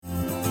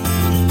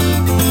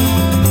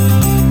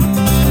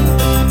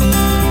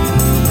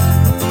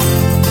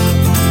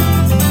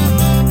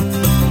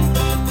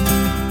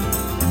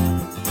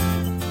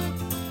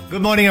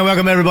morning and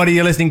welcome everybody.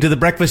 You're listening to The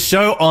Breakfast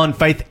Show on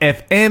Faith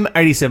FM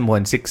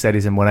 87.6,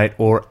 87.8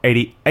 or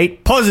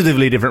 88.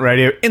 Positively different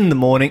radio in the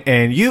morning.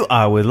 And you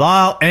are with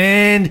Lyle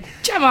and...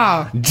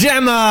 Gemma.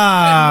 Good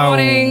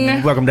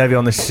morning. Welcome to have you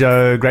on the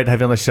show. Great to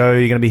have you on the show.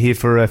 You're going to be here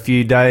for a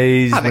few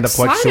days. I'm We're not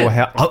quite excited. sure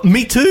how... Oh,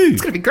 me too.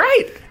 It's going to be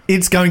great.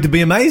 It's going to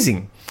be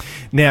amazing.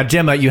 Now,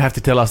 Gemma, you have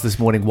to tell us this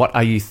morning, what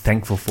are you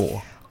thankful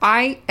for?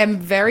 I am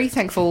very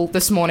thankful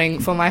this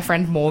morning for my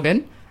friend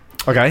Morgan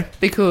Okay.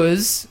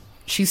 because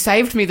she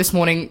saved me this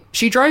morning.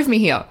 She drove me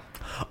here.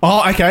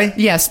 Oh, okay.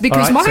 Yes,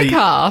 because All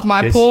right,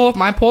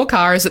 my poor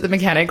car is at the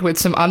mechanic with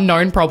some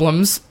unknown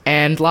problems.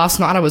 And last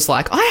night I was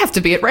like, I have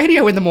to be at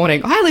radio in the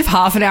morning. I live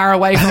half an hour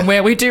away from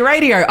where we do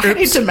radio. I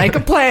need to make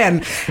a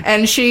plan.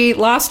 And she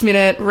last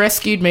minute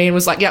rescued me and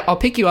was like, yep, I'll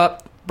pick you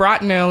up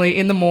bright and early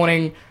in the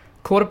morning,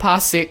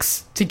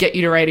 6:15 to get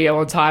you to radio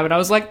on time. And I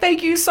was like,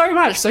 thank you so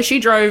much. So she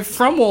drove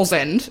from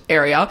Wallsend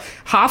area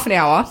half an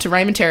hour to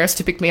Raymond Terrace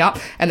to pick me up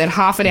and then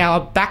half an hour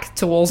back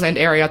to Wallsend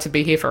area to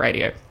be here for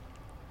radio.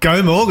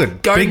 Go Morgan.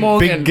 Go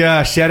Morgan.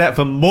 Big shout out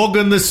for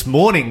Morgan this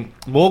morning.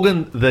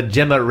 Morgan, the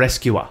Gemma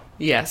rescuer.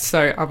 Yes,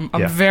 so I'm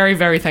Yeah. very,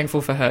 very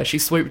thankful for her. She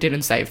swooped in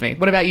and saved me.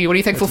 What about you? What are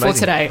you thankful for Amazing.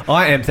 today?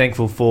 I am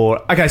thankful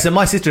for... Okay, so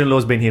my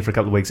sister-in-law's been here for a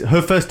couple of weeks.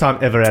 Her first time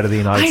ever out of the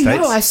United States. I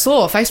know, I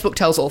saw. Facebook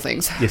tells all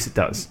things. Yes, it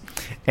does.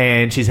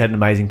 And she's had an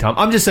amazing time.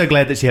 I'm just so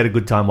glad that she had a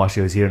good time while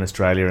she was here in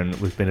Australia, and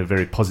it's been a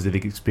very positive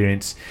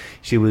experience.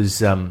 She was,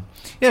 she's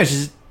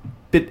a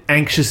bit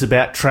anxious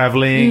about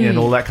travelling and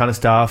all that kind of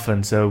stuff,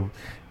 and so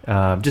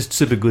just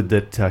super good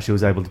that she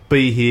was able to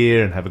be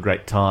here and have a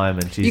great time.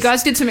 And You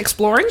guys did some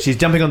exploring? she's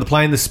jumping on the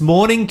plane this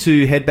morning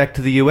to head back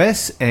to the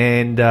US,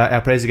 and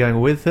our prayers are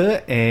going with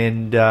her.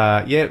 And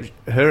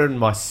her and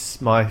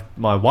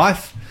my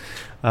wife.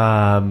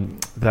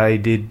 They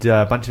did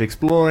a bunch of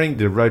exploring,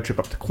 did a road trip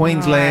up to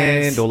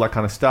Queensland, Nice. all that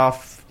kind of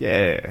stuff.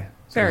 Yeah.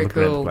 So Very look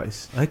around the cool.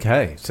 place.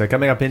 Okay, so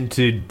coming up in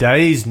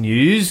today's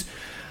news,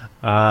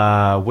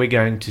 we're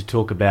going to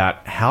talk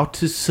about how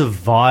to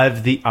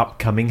survive the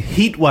upcoming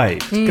heat wave.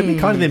 It's going to be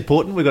kind of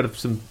important. We've got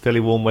some fairly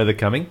warm weather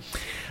coming.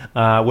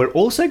 We're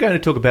also going to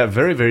talk about a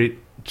very, very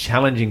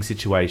challenging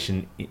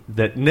situation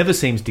that never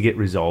seems to get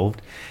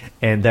resolved,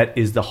 and that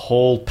is the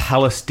whole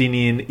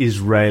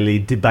Palestinian-Israeli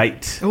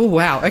debate. Oh,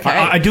 wow. Okay.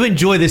 I do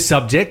enjoy this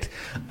subject,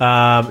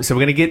 so we're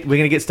gonna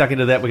get stuck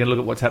into that. We're gonna look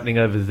at what's happening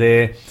over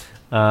there.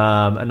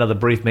 Another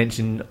brief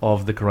mention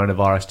of the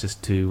coronavirus,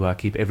 just to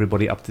keep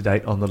everybody up to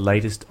date on the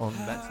latest on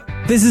that.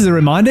 This is a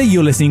reminder,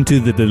 you're listening to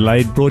the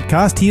delayed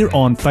broadcast here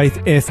on Faith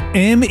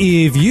FM.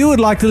 If you would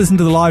like to listen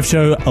to the live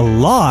show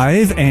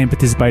live and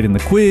participate in the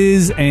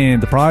quiz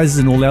and the prizes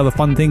and all the other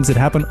fun things that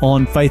happen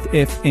on Faith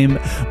FM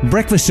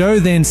Breakfast Show,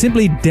 then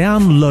simply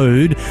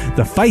download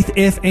the Faith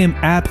FM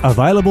app,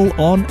 available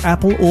on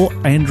Apple or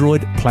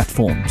Android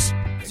platforms.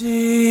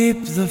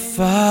 Deep the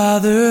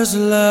Father's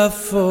love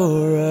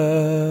for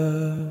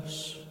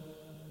us,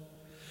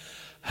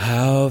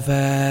 how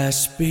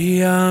vast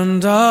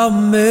beyond all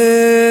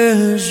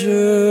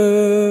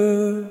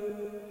measure,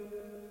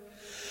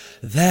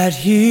 that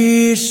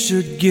He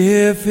should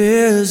give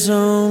His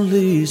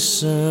only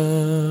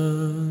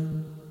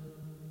Son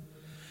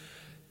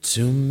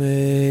to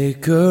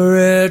make a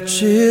wretch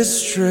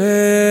His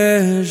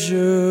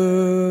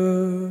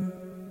treasure.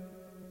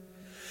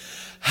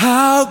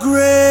 How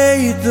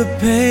great the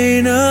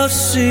pain of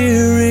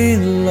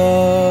searing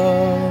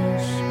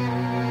loss!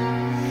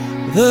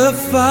 The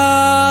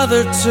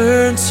Father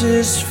turns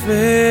His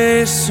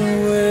face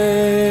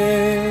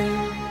away,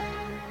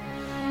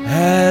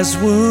 as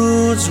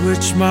wounds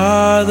which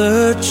mar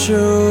the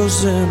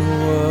chosen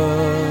one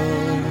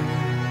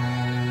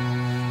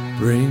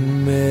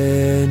bring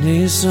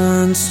many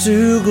sons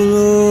to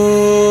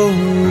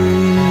glory.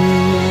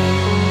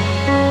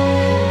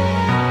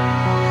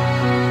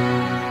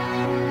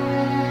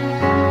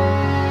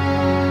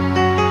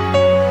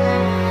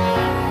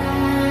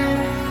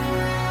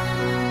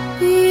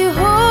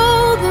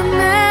 Behold the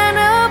man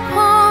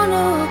upon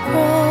a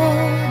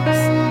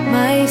cross,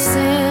 my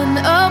sin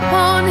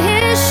upon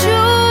His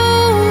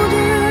shoulders.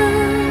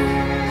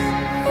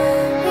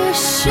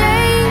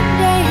 Ashamed,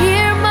 I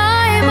hear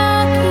my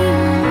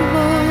mocking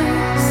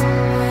voice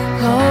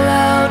call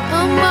out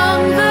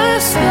among the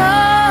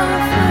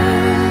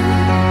scoffers.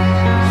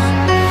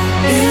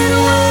 It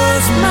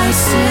was my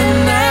sin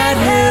that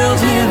held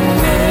Him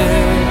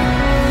there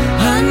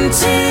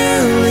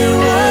until it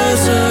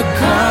was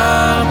accomplished.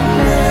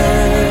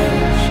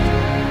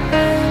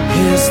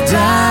 His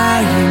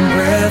dying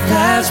breath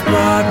has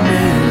brought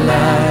me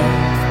life.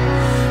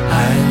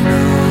 I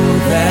know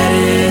that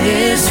it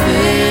is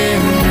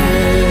finished.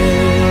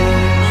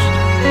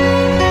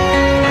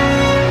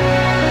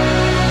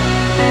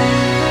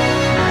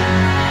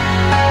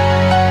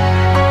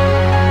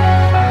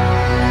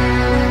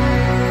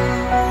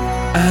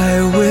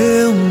 I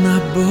will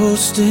not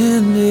boast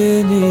in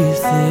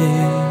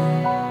anything,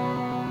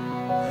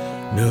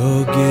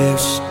 no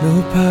gifts, no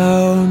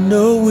power,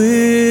 no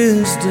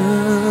wisdom,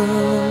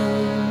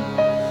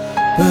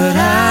 but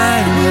I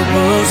will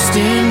boast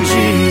in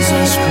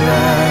Jesus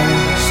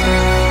Christ,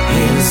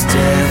 His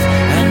death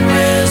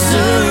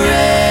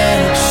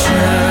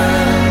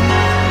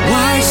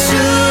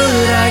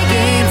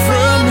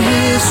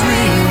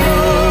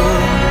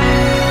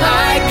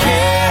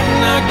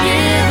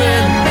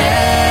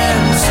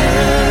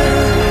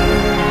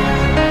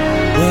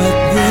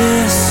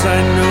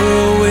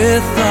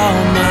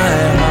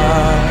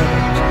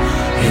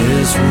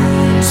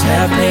wounds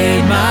have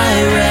paid my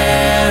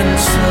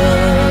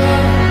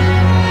ransom.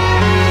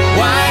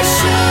 Why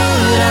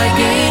should I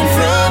gain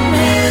from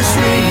his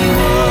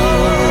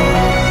reward?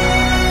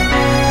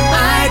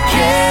 I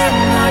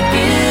cannot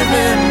give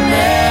an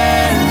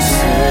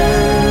answer.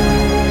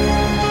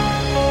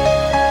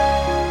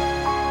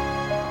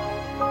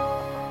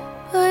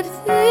 But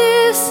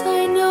this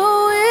I know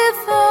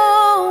with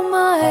all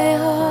my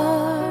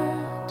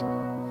heart,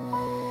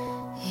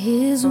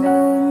 his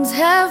wounds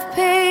have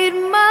paid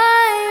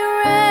my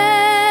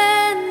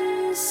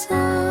ransom.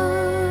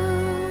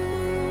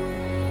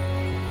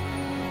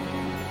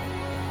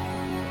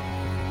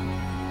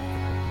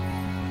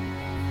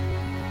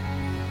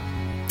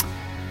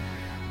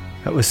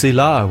 That was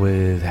Sila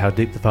with How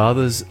Deep the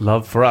Father's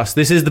Love for Us.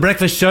 This is The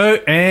Breakfast Show,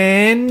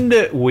 and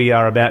we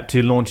are about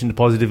to launch into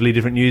positively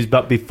different news.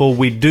 But before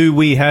we do,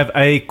 we have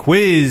a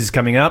quiz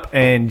coming up,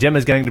 and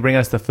Gemma's going to bring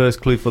us the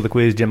first clue for the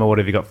quiz. Gemma, what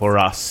have you got for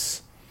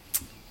us?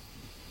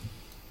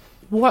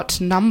 What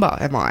number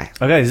am I?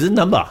 Okay, this is a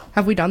number.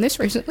 Have we done this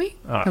recently?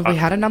 Have we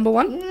had a number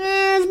one?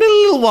 It's been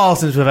a little while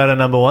since we've had a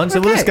number one, so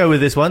we'll Okay. just go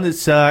with this one.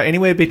 It's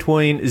anywhere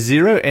between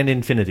 0 and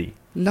infinity.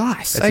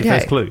 Nice. That's okay. your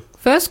first clue.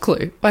 First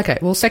clue. Okay,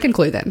 well, second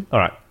clue then All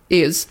right.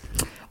 is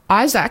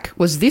Isaac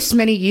was this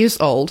many years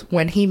old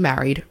when he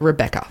married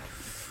Rebecca.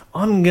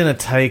 I'm going to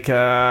take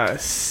a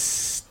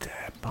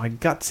step. My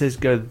gut says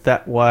go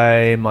that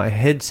way. My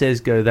head says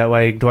go that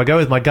way. Do I go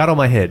with my gut or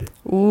my head?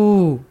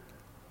 Ooh.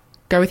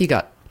 Go with your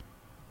gut.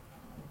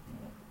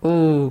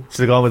 Ooh.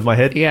 Should I go on with my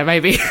head? Yeah,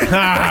 maybe.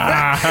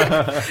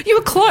 You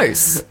were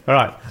close. All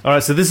right. All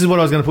right. So this is what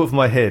I was going to put for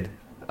my head.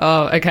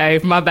 Oh, okay.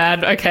 My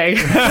bad. Okay.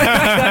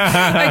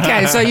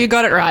 Okay, so you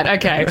got it right.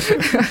 Okay.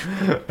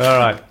 All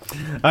right.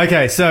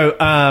 Okay. So,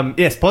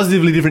 yes,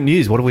 positively different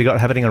news. What have we got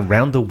happening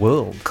around the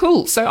world?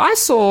 Cool. So I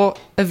saw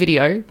a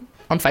video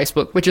on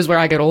Facebook, which is where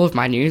I get all of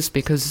my news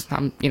because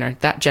I'm,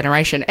 that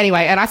generation.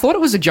 Anyway, and I thought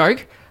it was a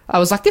joke. I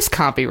was like, this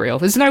can't be real.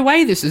 There's no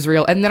way this is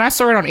real. And then I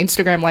saw it on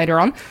Instagram later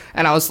on,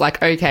 and I was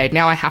like, okay,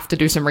 now I have to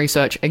do some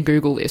research and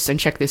Google this and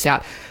check this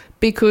out.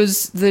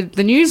 Because the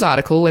news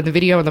article and the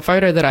video and the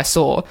photo that I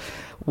saw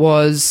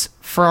was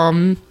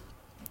from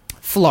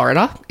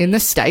Florida in the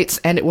States,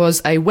 and it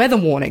was a weather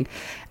warning.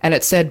 And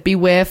it said,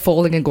 beware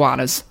falling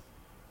iguanas.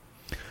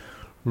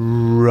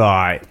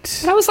 Right.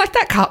 And I was like,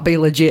 that can't be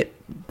legit.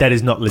 That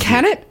is not legit.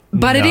 Can it?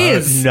 But it No,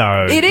 is.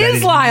 no, It that is,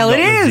 is Lyle. not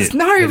It is. legit.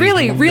 No, That is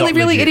really, not really,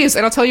 legit. it is.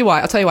 And I'll tell you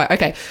why.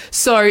 Okay.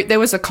 So there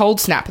was a cold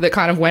snap that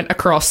kind of went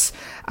across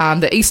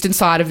the eastern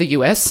side of the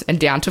US and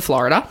down to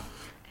Florida.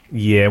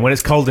 Yeah. When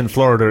it's cold in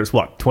Florida, it's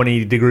what,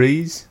 20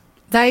 degrees?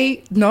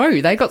 They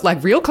got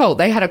like real cold.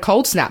 They had a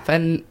cold snap,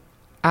 and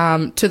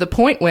to the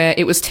point where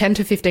it was 10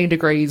 to 15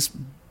 degrees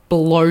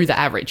below the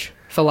average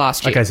for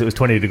last year. Okay, so it was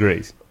 20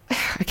 degrees.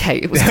 Okay,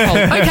 it was cold.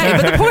 Okay,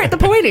 but the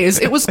point is,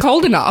 it was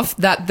cold enough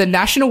that the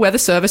National Weather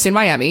Service in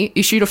Miami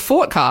issued a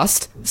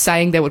forecast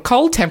saying there were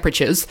cold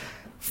temperatures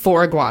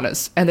for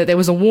iguanas, and that there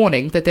was a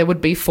warning that there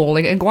would be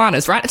falling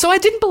iguanas, right? So I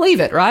didn't believe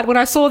it, right? When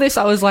I saw this,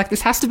 I was like,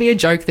 this has to be a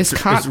joke. This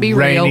can't It's be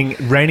raining,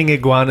 real. Raining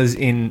iguanas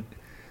in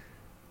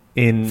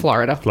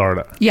Florida.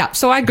 Florida. Yeah,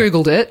 so I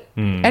Googled it,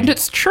 and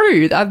it's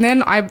true. And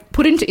then I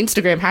put into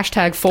Instagram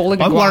hashtag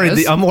falling I'm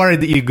iguanas.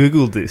 worried that you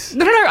Googled this.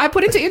 No, I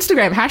put into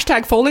Instagram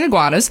hashtag falling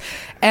iguanas,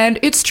 and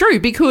it's true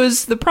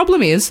because the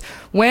problem is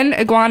when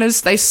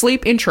iguanas, they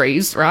sleep in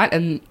trees, right?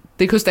 And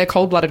because they're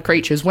cold-blooded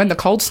creatures, when the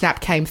cold snap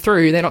came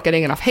through, they're not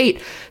getting enough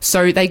heat.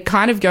 So they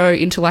kind of go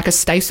into like a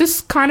stasis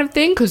kind of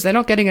thing because they're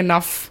not getting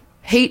enough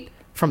heat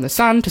from the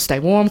sun to stay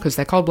warm because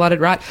they're cold-blooded,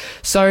 right?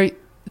 So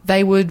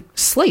they would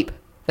sleep.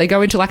 They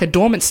go into like a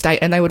dormant state,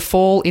 and they would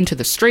fall into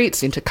the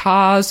streets, into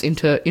cars,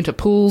 into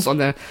pools on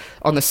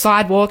the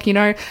sidewalk,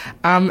 and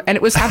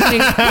it was happening.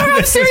 No,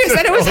 I'm serious,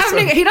 and it was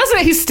happening.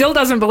 He still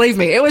doesn't believe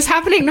me. It was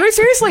happening. No,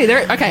 seriously.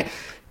 Okay.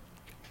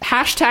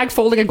 Hashtag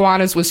falling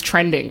iguanas was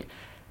trending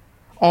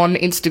on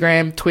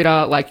Instagram,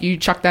 Twitter. Like, you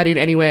chuck that in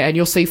anywhere, and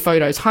you'll see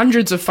photos,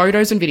 hundreds of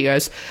photos and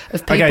videos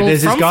of people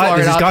there's this from guy-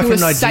 Florida there's this guy who from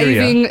are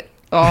Nigeria. saving.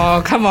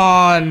 Oh, come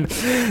on.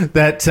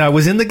 That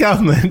was in the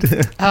government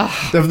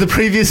of the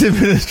previous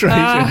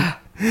administration.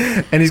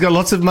 And he's got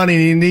lots of money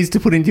and he needs to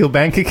put into your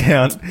bank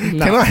account.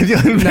 No. Can I have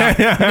your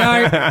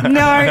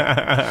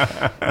No.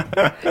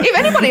 If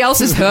anybody else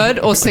has heard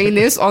or seen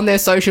this on their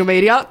social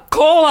media,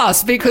 call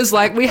us, because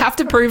we have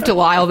to prove to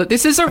Lyle that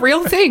this is a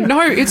real thing.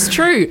 No, it's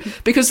true,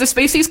 because the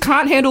species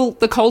can't handle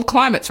the cold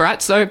climates,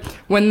 right? So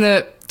when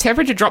the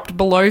temperature dropped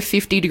below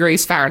 50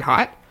 degrees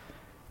Fahrenheit,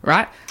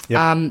 right?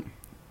 Yep.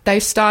 They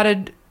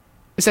started,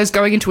 it says,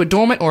 going into a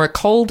dormant or a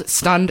cold,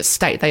 stunned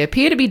state. They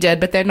appear to be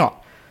dead, but they're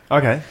not.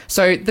 Okay.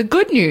 So the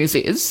good news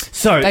is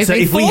So they've been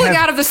if we falling have-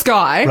 out of the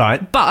sky,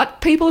 Right. but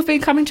people have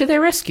been coming to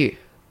their rescue.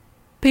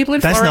 People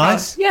in That's Florida,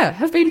 nice. yeah,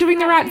 have been doing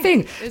the right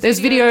thing. There's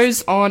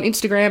videos on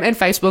Instagram and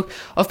Facebook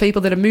of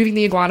people that are moving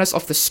the iguanas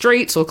off the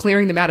streets or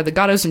clearing them out of the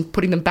gutters and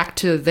putting them back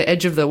to the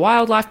edge of the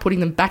wildlife,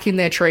 putting them back in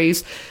their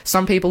trees.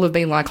 Some people have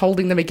been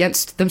holding them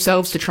against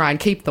themselves to try and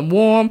keep them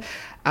warm.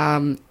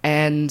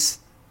 And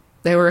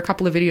there were a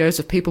couple of videos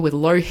of people with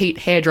low heat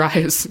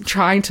hairdryers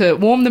trying to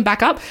warm them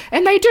back up,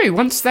 and they do.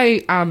 Once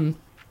they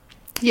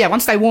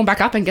warm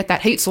back up and get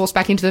that heat source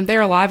back into them,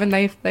 they're alive and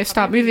they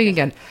start moving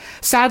again.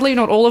 Sadly,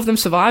 not all of them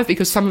survive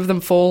because some of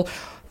them fall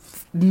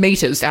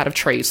meters out of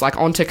trees, like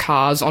onto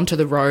cars, onto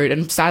the road,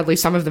 and sadly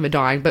some of them are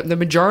dying, but the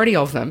majority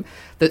of them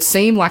that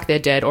seem like they're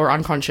dead or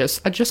unconscious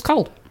are just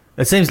cold.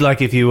 It seems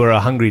like if you were a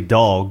hungry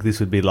dog, this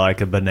would be like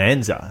a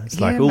bonanza.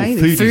 It's like,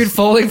 maybe. Food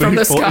falling from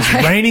the sky. It's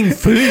raining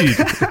food.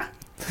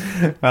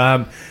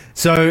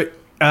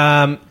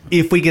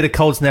 If we get a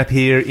cold snap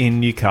here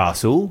in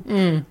Newcastle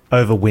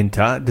over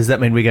winter, does that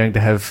mean we're going to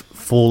have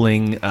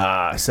falling,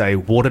 say,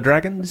 water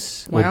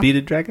dragons or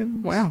bearded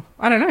dragons? Wow.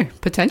 I don't know.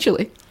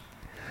 Potentially.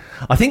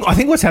 I think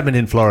what's happened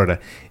in Florida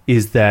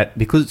is that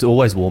because it's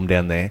always warm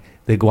down there,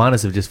 the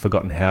iguanas have just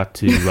forgotten how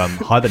to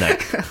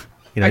hibernate.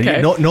 You know,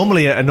 Okay.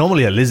 normally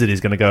a lizard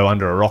is going to go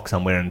under a rock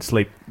somewhere and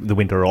sleep the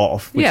winter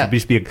off. Which would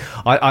just be.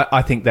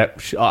 I think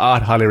that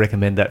I'd highly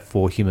recommend that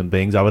for human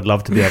beings. I would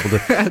love to be able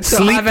to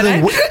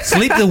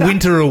sleep the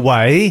winter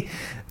away,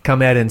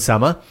 come out in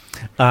summer.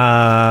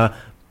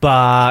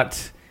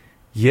 But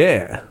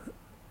yeah,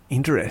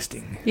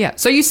 interesting. Yeah.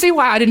 So you see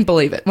why I didn't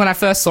believe it when I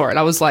first saw it.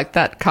 I was like,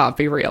 that can't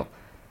be real.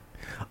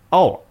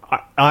 Oh,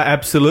 I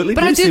absolutely.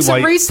 But I did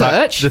some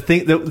research. The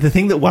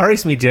thing that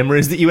worries me, Gemma,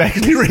 is that you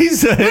actually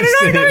researched. No,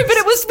 but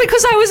it was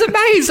because I was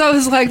amazed. I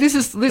was like,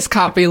 this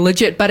can't be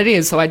legit, but it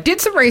is. So I did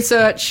some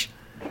research,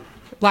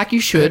 like you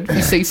should.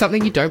 You see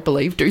something you don't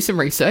believe, do some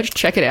research,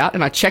 check it out,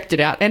 and I checked it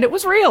out, and it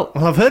was real.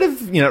 Well, I've heard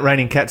of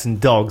raining cats and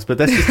dogs, but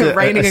that's just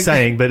a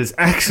saying. But it's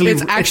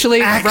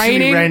actually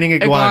raining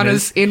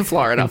iguanas in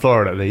Florida. In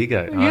Florida, there you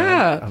go.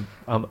 Yeah.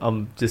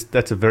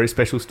 That's a very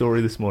special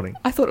story this morning.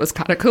 I thought it was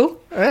kind of cool.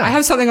 Yeah. I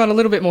have something on a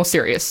little bit more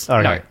serious,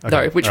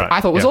 which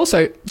I thought was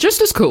also just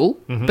as cool,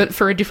 but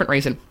for a different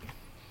reason.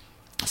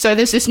 So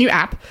there's this new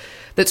app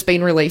that's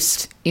been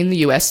released in the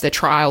US. They're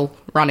trial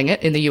running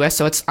it in the US,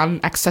 so it's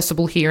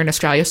unaccessible here in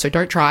Australia, so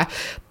don't try.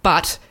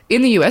 But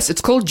in the US, it's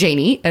called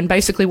Genie, and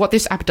basically what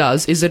this app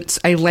does is it's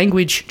a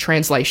language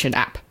translation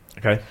app.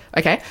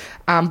 Okay.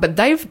 But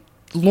they've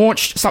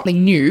launched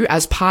something new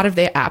as part of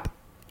their app,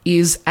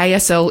 is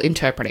ASL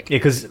interpreting. Yeah,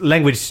 because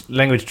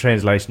language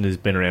translation has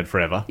been around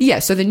forever. Yeah,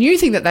 so the new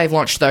thing that they've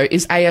launched, though,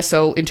 is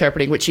ASL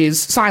interpreting, which is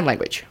sign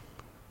language.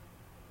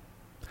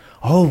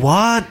 Oh,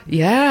 what?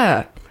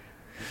 Yeah.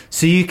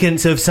 So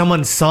if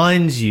someone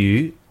signs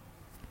you,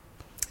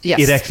 yes,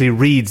 it actually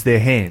reads their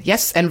hand.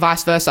 Yes, and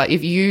vice versa.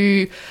 If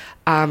you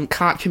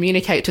can't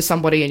communicate to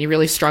somebody and you're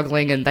really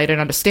struggling and they don't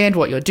understand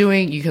what you're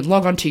doing, you can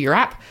log onto your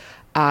app,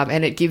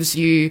 and it gives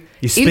you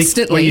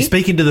instantly... When you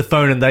speak into the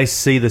phone and they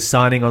see the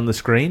signing on the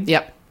screen?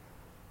 Yep.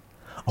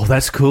 Oh,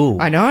 that's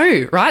cool. I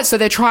know, right? So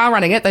they're trial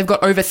running it. They've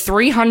got over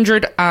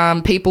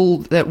 300 people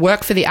that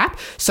work for the app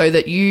so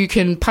that you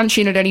can punch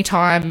in at any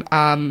time.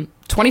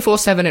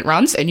 24/7 it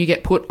runs, and you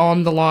get put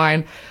on the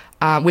line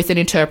with an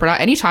interpreter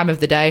any time of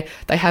the day.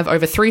 They have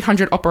over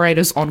 300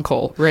 operators on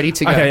call, ready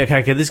to go.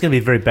 Okay. This is going to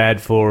be very bad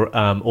for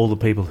all the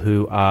people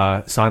who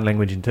are sign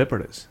language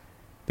interpreters.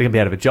 They're going to be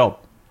out of a job.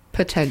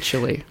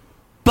 Potentially.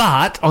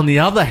 But, on the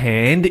other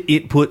hand,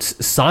 it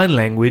puts sign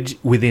language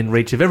within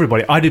reach of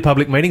everybody. I do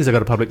public meetings. I've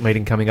got a public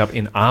meeting coming up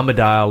in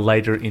Armidale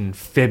later in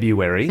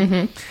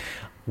February,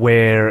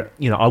 where,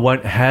 I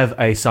won't have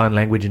a sign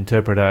language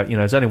interpreter.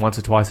 It's only once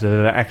or twice that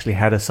I've actually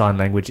had a sign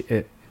language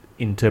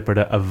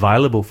interpreter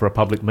available for a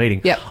public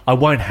meeting. Yep. I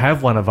won't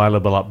have one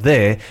available up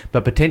there,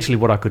 but potentially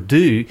what I could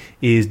do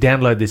is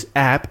download this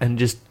app and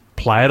just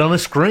play it on a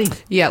screen.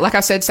 Yeah, like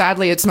I said,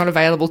 sadly, it's not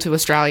available to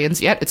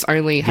Australians yet. It's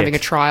only having a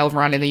trial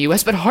run in the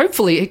US, but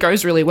hopefully it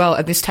goes really well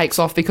and this takes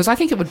off, because I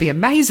think it would be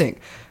amazing.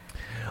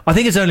 I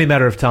think it's only a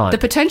matter of time. The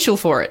potential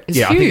for it is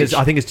huge.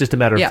 I think it's just a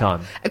matter of time.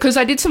 Because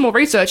I did some more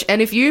research,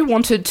 and if you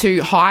wanted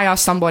to hire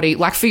somebody,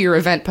 like for your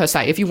event per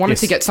se, if you wanted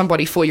to get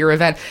somebody for your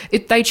event,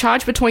 they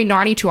charge between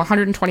 $90 to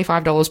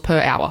 $125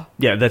 per hour.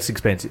 Yeah, that's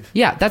expensive.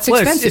 Yeah, that's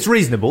expensive. It's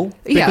reasonable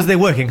because they're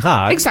working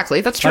hard.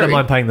 Exactly, that's true. I don't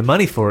mind paying the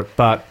money for it,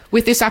 but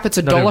with this app, it's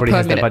 $1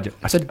 per minute.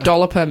 It's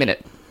 $1 per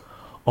minute.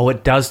 Oh,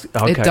 it does.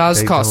 Okay. It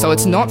does cost. So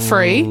it's not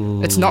free.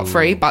 It's not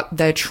free, but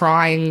they're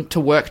trying to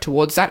work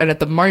towards that. And at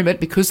the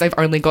moment, because they've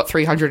only got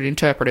 300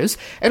 interpreters,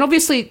 and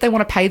obviously they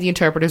want to pay the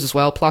interpreters as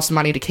well, plus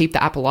money to keep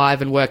the app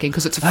alive and working,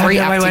 because it's a free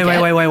app.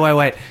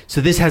 Wait.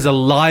 So this has a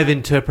live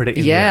interpreter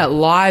in there? Yeah,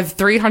 live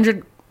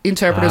 300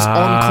 interpreters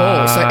on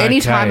call. So any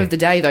time of the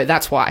day, though,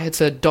 that's why. It's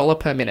 $1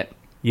 per minute.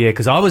 Yeah,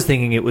 because I was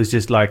thinking it was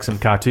just like some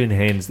cartoon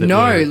hands.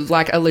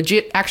 Like a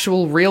legit,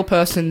 actual, real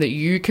person that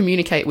you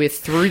communicate with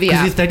through the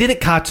app. Because if they did it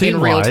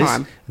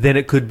cartoon-wise, then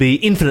it could be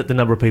infinite the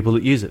number of people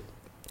that use it.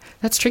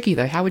 That's tricky,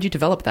 though. How would you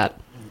develop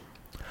that?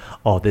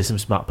 Oh, there's some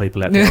smart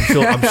people out there.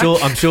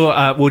 I'm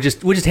sure. We'll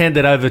just hand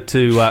that over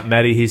to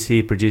Maddie. He's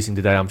here producing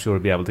today. I'm sure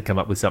he'll be able to come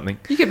up with something.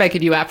 You can make a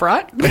new app,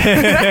 right?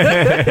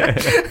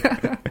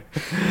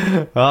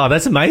 Oh,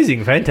 that's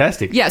amazing.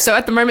 Fantastic. Yeah, so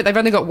at the moment, they've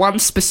only got one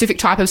specific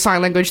type of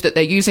sign language that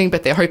they're using,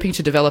 but they're hoping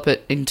to develop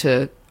it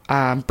into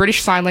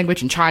British Sign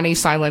Language and Chinese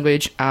Sign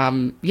Language.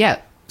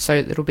 So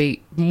it'll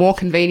be more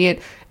convenient,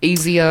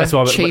 easier,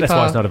 cheaper. That's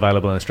why it's not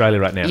available in Australia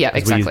right now. Yeah, 'cause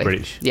exactly. We use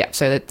British. Yeah,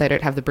 so that they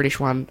don't have the British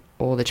one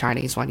or the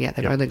Chinese one yet.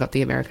 They've only got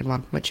the American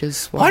one, which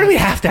is Why do we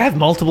have to have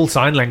multiple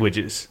sign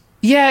languages?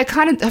 Yeah,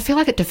 I feel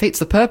like it defeats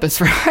the purpose,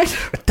 right?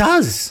 It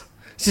does.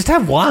 Just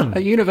have one.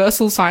 A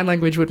universal sign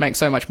language would make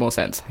so much more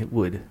sense. It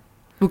would. It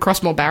would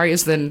cross more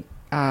barriers than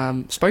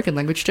spoken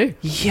language too.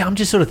 Yeah, I'm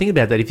just sort of thinking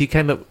about that. If you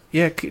came up,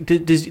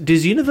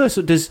 does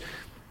universal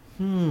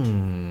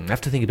I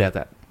have to think about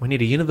that. We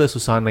need a universal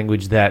sign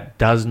language that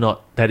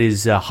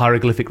is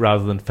hieroglyphic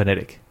rather than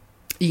phonetic.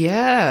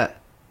 Yeah,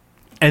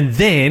 And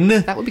then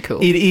that would be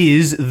cool. it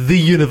is the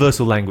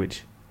universal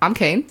language I'm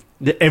keen.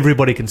 that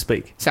everybody can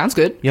speak. Sounds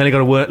good. You only got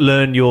to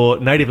learn your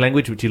native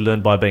language, which you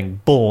learn by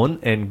being born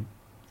and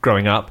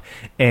growing up,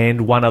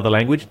 and one other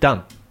language.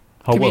 Done.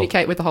 Whole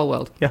Communicate with the whole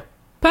world. Yeah.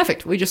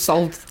 Perfect. We just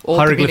solved all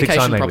Hieroglyphic sign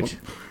communication language.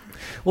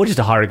 problems. Or just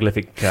a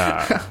hieroglyphic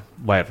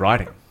way of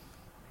writing.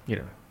 You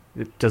know,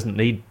 it doesn't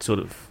need sort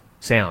of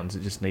sounds,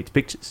 it just needs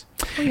pictures.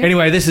 Oh, yeah.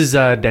 Anyway, this is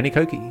Danny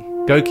Goki.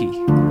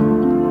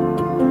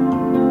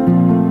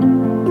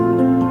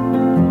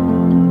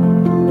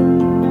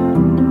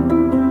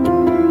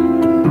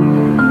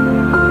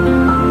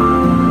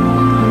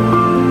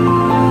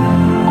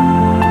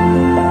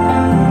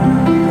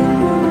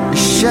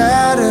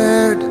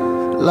 Shattered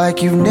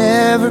like you've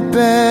never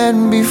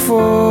been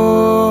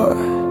before.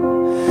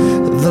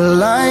 The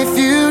life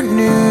you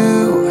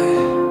knew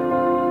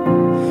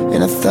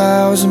in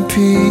 1,000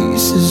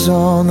 pieces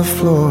on the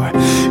floor.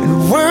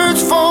 And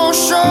words fall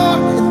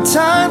short in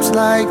times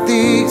like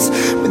these,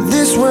 when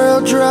this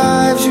world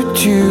drives you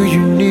to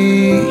your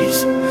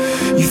knees.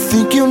 You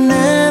think you're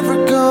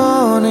never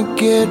gonna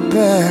get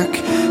back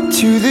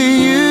to the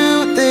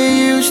you they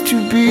used to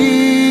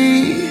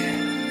be.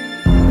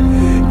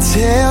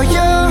 Tell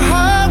your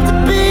heart to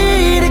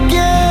beat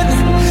again.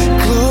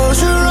 Close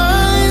your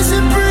eyes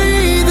and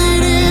breathe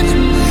it in.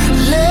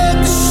 Let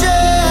the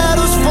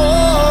shadows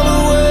fall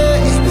away.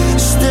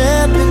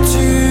 Step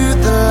into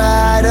the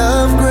light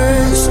of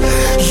grace.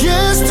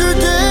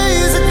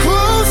 Yesterday's a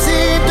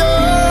closing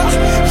door.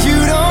 You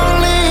don't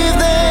live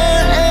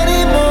there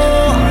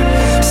anymore.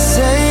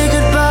 Say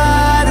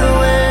goodbye to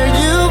where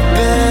you've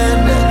been,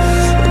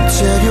 and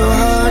tell your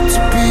heart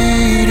to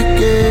beat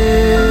again.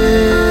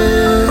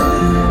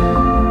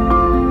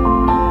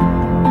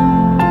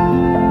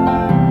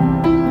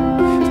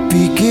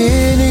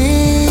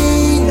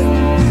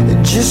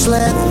 Beginning, just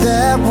let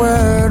that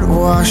word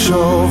wash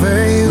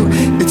over you.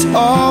 It's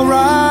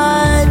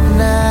alright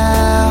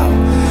now.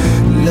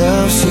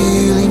 Love's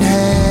healing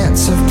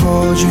hands have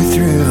pulled you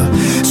through.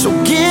 So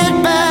get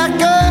back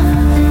up,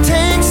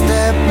 take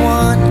step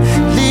one.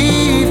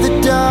 Leave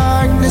the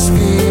darkness,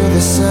 feel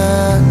the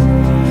sun.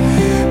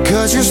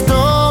 'Cause your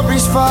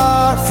story's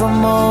far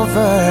from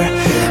over,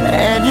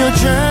 and your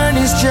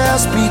journey's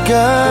just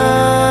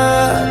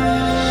begun.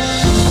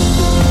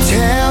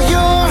 Tell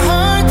your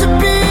heart to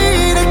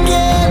beat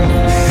again.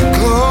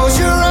 Close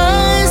your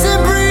eyes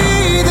and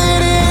breathe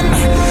it in.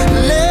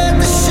 Let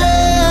the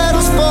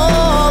shadows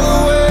fall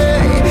away.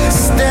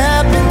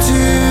 Step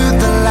into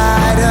the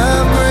light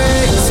of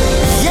grace.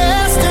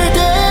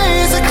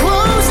 Yesterday's a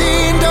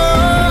closing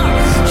door.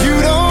 You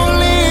don't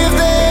live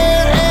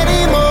there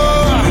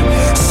anymore.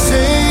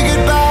 Say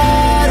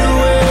goodbye to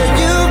where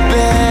you've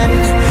been,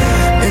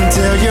 and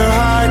tell your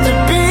heart to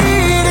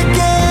beat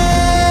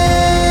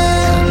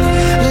again.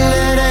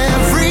 Let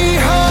every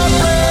heart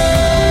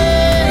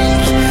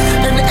break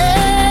and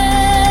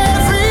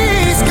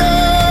every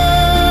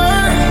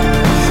scar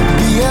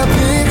be a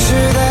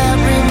picture that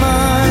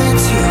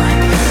reminds you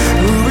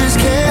who has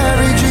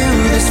carried you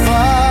this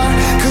far.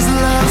 'Cause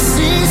love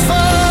sees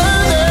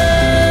farther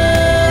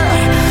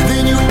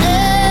than you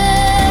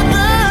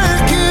ever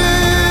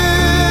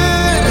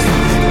could.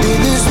 In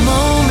this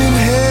moment,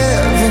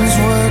 heaven's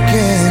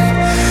working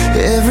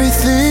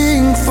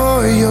everything for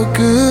your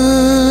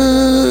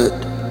good.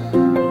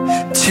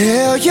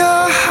 Tell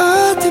your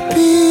heart to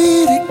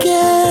beat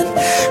again.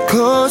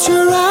 Close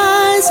your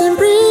eyes and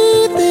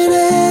breathe it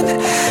in.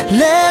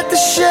 Let the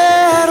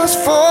shadows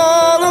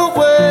fall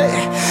away.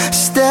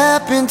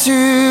 Step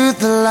into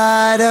the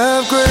light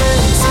of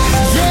grace.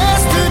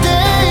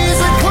 Yesterday's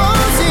a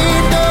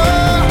closing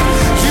door.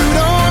 You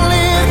don't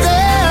live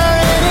there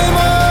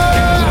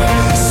anymore.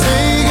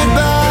 Say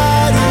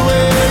goodbye to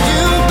where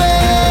you've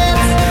been,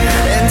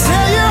 and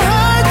tell your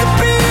heart to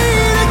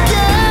beat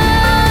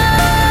again.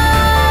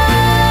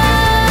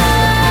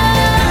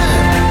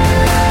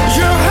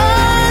 Your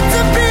heart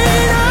to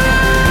beat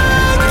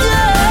again.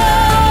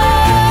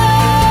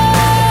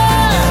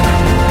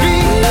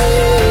 Beat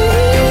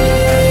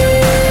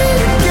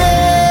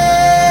again.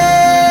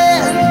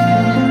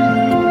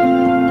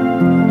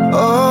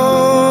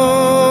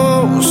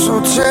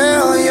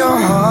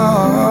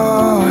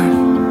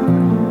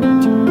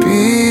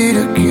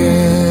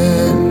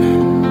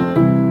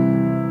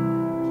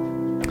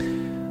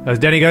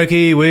 Danny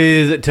Goki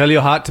with Tell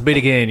Your Heart to Beat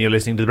Again. You're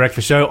listening to The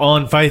Breakfast Show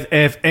on Faith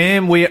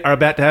FM. We are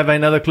about to have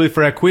another clue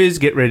for our quiz.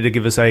 Get ready to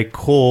give us a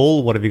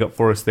call. What have you got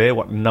for us there?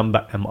 What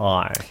number am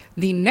I?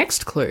 The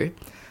next clue.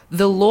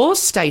 The law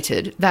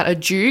stated that a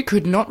Jew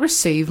could not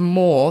receive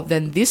more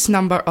than this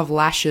number of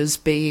lashes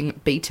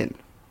being beaten.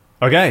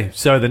 Okay,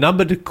 so the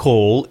number to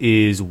call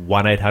is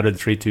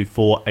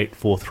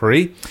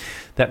 1-800-324-843.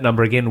 That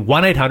number again,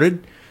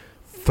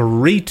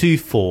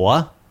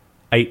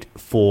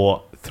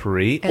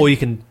 1-800-324-843. Or you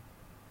can...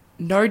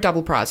 No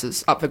double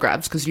prizes up for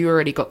grabs because you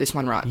already got this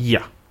one right.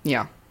 Yeah.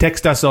 Yeah.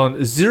 Text us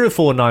on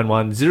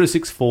 0491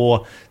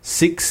 064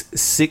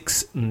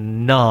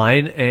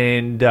 669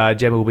 and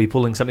Gemma will be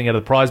pulling something out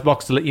of the prize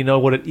box to let you know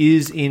what it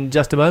is in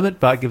just a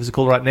moment. But give us a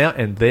call right now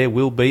and there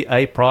will be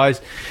a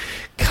prize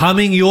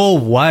coming your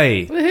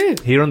way. Woohoo.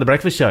 Here on The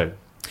Breakfast Show.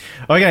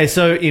 Okay,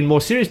 so in more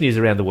serious news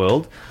around the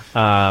world,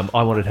 I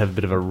wanted to have a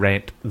bit of a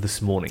rant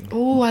this morning.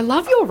 Oh, I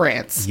love your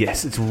rants.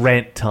 Yes, it's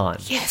rant time.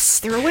 Yes,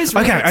 they're always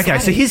really Okay,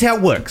 exciting. so here's how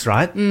it works,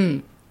 right?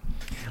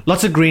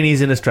 Lots of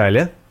greenies in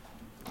Australia.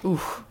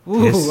 Ooh,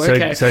 Yes, so,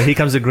 okay. so here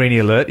comes a greenie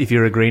alert. If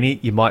you're a greenie,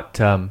 you might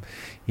be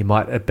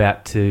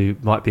about to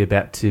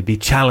be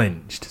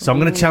challenged. So I'm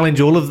going to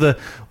challenge all of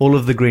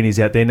the greenies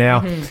out there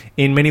now.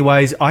 In many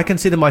ways, I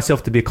consider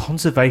myself to be a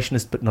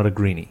conservationist, but not a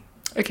greenie.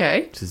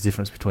 Okay. Which is the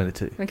difference between the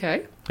two.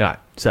 Okay. All right.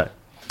 So,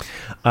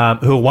 who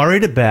are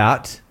worried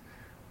about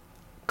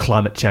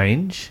climate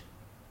change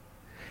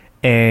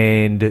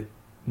and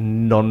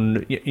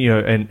you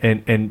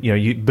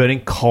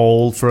burning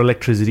coal for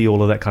electricity,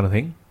 all of that kind of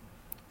thing.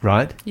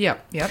 Right?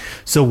 Yep.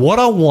 So what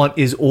I want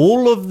is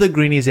all of the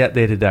greenies out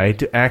there today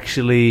to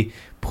actually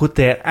put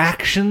their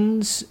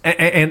actions,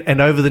 and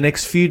over the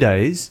next few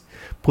days,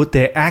 put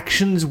their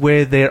actions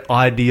where their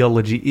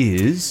ideology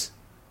is.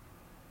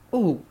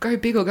 Ooh, go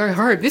big or go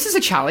home. This is a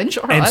challenge.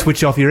 All right. And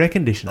switch off your air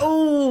conditioner.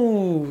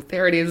 Ooh,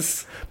 there it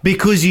is.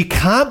 Because you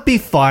can't be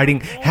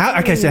fighting...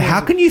 How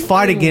can you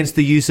fight against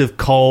the use of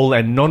coal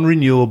and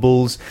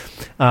non-renewables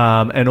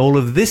and all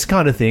of this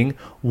kind of thing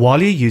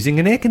while you're using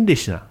an air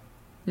conditioner?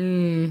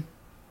 You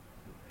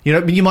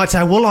know, you might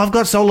say, well, I've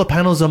got solar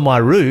panels on my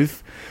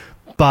roof,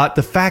 but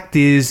the fact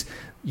is,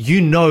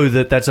 you know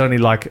that's only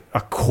like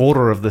a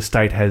quarter of the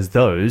state has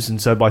those, and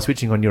so by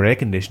switching on your air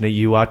conditioner,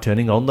 you are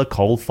turning on the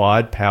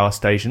coal-fired power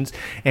stations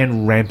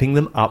and ramping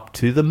them up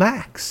to the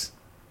max.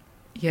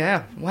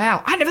 Yeah.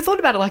 Wow. I never thought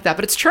about it like that,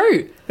 but it's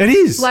true. It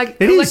is. Like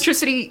it is.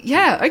 electricity.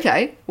 Yeah.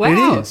 Okay.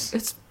 Wow. It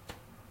is.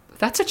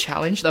 That's a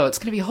challenge, though. It's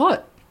going to be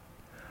hot.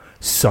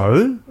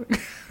 So,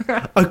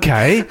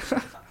 okay,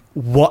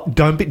 what?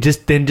 Don't be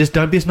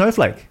don't be a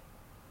snowflake.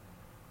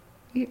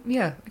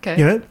 Yeah. Okay.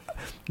 You know,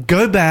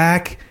 go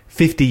back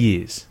 50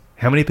 years.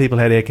 How many people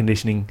had air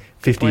conditioning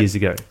 50 years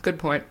ago? Good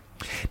point.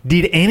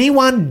 Did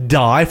anyone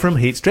die from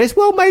heat stress?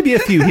 Well, maybe a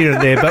few here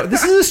and there, but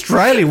this is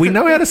Australia. We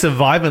know how to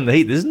survive in the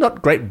heat. This is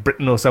not Great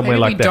Britain or somewhere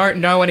Maybe like that. we don't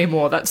know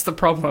anymore. That's the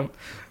problem.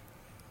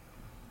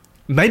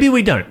 Maybe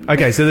we don't.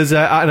 Okay, so there's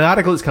an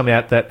article that's come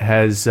out that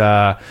has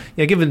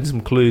given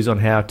some clues on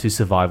how to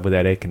survive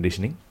without air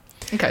conditioning.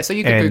 Okay, so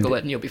you can Google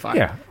it and you'll be fine.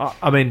 Yeah,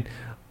 I mean,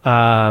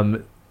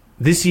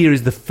 this year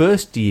is the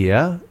first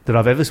year that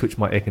I've ever switched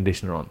my air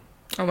conditioner on.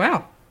 Oh,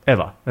 wow.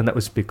 Ever. And that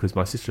was because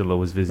my sister-in-law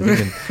was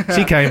visiting and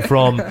she came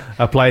from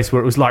a place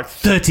where it was like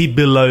 30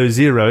 below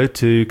zero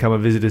to come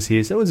and visit us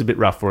here. So it was a bit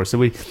rough for us. So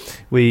we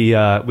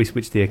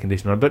switched the air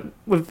conditioner on. But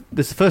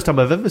this is the first time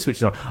I've ever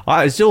switched it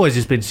on. It's always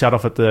just been shut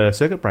off at the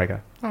circuit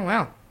breaker. Oh,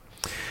 wow.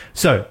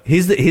 So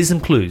here's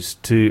some clues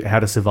to how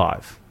to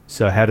survive.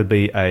 So how to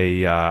be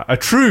a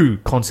true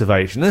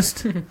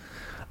conservationist.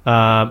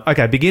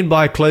 Okay, begin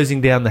by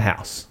closing down the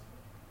house.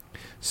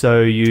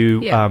 So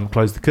you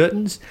close the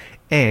curtains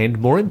and,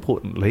 more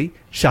importantly,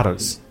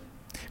 shutters.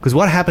 Because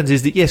what happens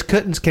is that, yes,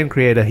 curtains can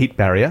create a heat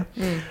barrier,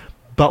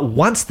 but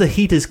once the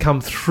heat has come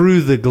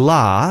through the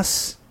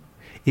glass,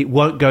 it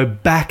won't go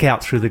back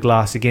out through the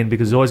glass again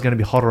because it's always going to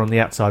be hotter on the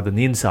outside than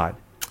the inside.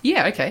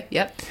 Yeah, okay,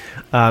 yep.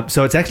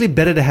 So it's actually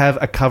better to have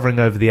a covering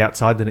over the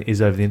outside than it is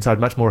over the inside.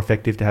 Much more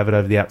effective to have it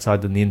over the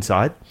outside than the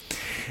inside.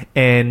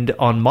 And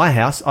on my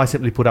house, I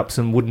simply put up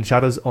some wooden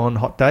shutters on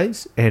hot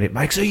days, and it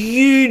makes a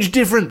huge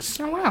difference.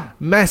 Oh, wow.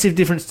 Massive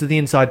difference to the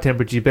inside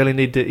temperature. You barely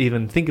need to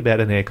even think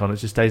about an aircon. It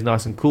just stays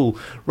nice and cool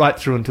right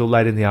through until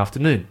late in the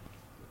afternoon.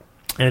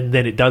 And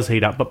then it does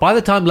heat up. But by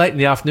the time late in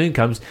the afternoon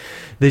comes,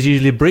 there's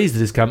usually a breeze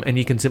that has come, and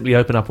you can simply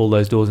open up all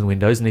those doors and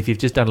windows. And if you've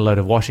just done a load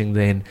of washing,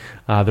 then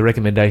the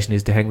recommendation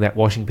is to hang that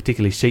washing,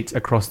 particularly sheets,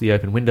 across the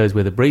open windows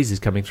where the breeze is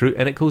coming through,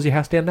 and it cools your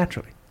house down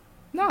naturally.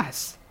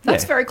 Nice.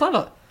 That's very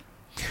clever.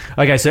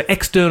 Okay, so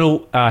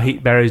external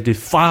heat barriers do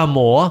far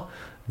more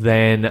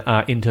than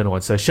internal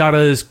ones. So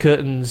shutters,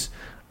 curtains,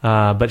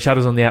 but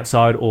shutters on the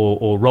outside,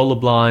 or roller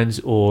blinds,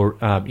 or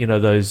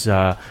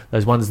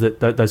those ones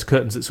those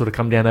curtains that sort of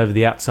come down over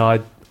the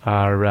outside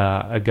are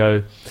a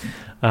go.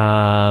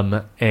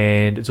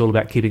 And it's all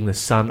about keeping the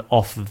sun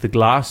off of the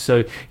glass.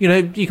 So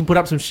you can put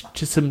up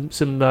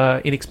some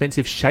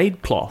inexpensive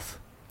shade cloth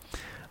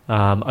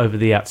over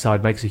the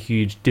outside. Makes a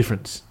huge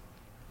difference.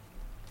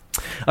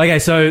 Okay,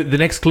 so the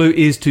next clue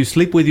is to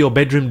sleep with your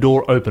bedroom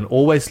door open.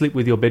 Always sleep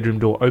with your bedroom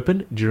door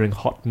open during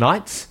hot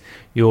nights.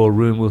 Your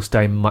room will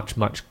stay much,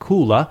 much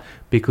cooler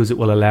because it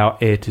will allow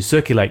air to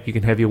circulate. You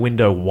can have your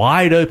window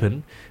wide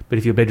open, but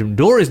if your bedroom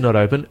door is not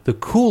open, the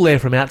cool air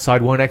from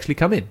outside won't actually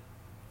come in.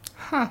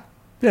 Huh.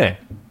 Yeah,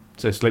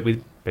 so sleep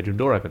with bedroom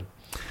door open.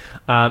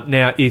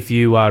 Now, if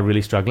you are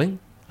really struggling,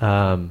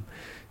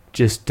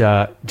 just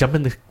jump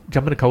in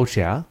a cold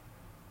shower,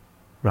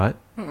 right,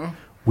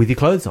 with your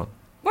clothes on.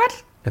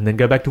 What? And then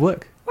go back to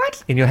work.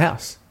 What? In your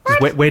house.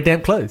 Just wear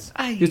damp clothes.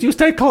 Aye. You'll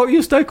stay cold.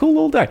 You'll stay cool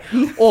all day.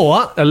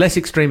 Or a less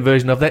extreme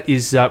version of that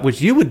is,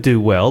 which you would do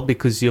well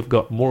because you've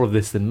got more of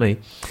this than me.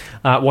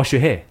 Wash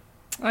your hair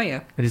Oh,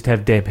 yeah. and just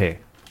have damp hair.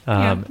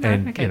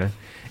 And okay.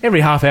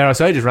 every half hour or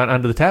so, just run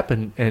under the tap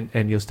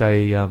and you'll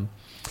stay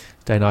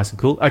nice and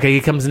cool. Okay,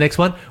 here comes the next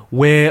one.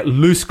 Wear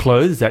loose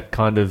clothes. That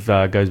kind of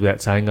goes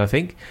without saying, I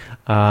think.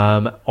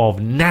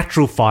 Of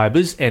natural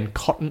fibres, and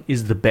cotton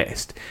is the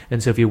best.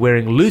 And so if you're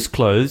wearing loose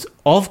clothes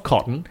of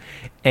cotton,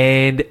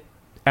 and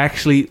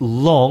actually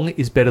long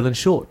is better than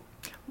short.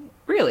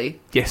 Really?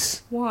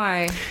 Yes.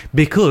 Why?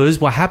 Because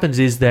what happens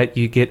is that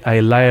you get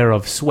a layer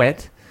of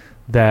sweat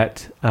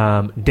that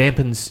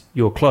dampens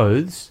your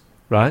clothes,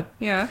 right?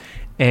 Yeah.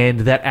 And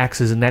that acts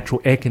as a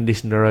natural air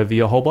conditioner over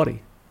your whole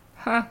body,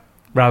 Huh.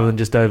 rather than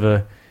just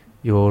over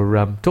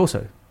your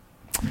torso.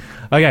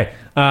 Okay,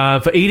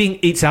 for eating,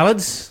 eat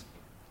salads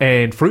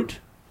and fruit.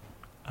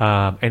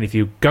 And if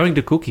you're going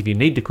to cook, if you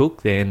need to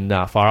cook, then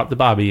fire up the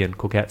barbie and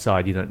cook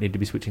outside. You don't need to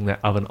be switching that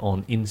oven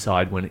on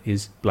inside when it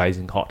is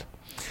blazing hot.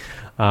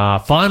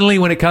 Finally,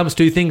 when it comes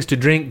to things to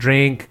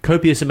drink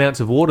copious amounts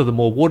of water. The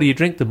more water you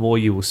drink, the more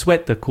you will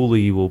sweat, the cooler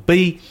you will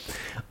be.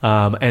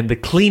 And the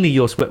cleaner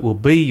your sweat will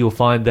be. You'll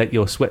find that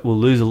your sweat will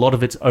lose a lot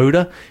of its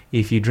odor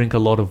if you drink a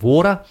lot of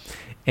water.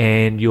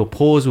 And your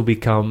pores will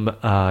become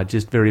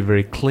just very,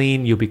 very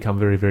clean. You'll become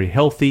very, very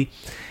healthy.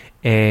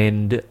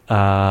 And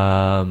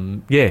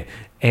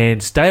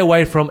and stay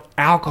away from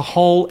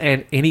alcohol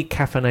and any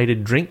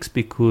caffeinated drinks,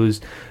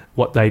 because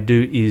what they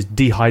do is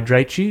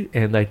dehydrate you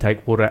and they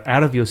take water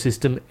out of your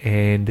system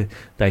and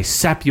they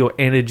sap your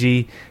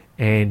energy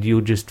and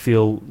you'll just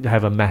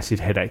have a massive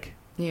headache.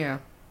 Yeah.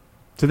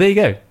 So there you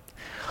go.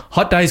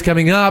 Hot days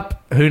coming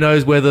up. Who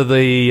knows whether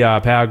the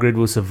power grid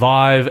will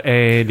survive,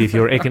 and if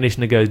your air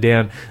conditioner goes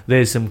down,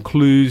 there's some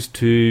clues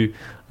to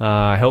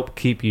help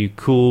keep you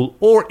cool,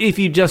 or if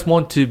you just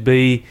want to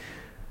be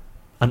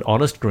an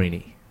honest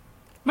greenie.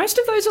 Most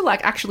of those are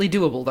actually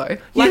doable though.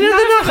 Yeah, they're none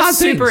not of them are hard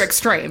super things.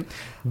 extreme.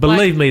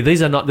 Believe me,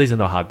 these are not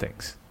hard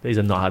things. These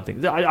are not hard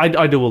things.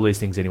 I do all these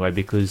things anyway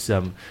because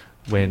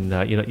when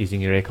you're not using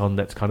your aircon,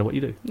 that's kind of what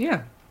you do.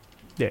 Yeah.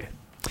 Yeah.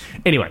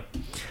 Anyway,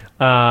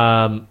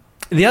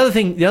 the other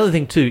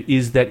thing too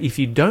is that if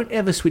you don't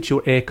ever switch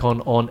your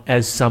aircon on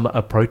as summer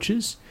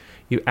approaches,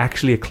 you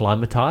actually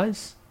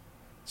acclimatise,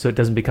 so it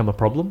doesn't become a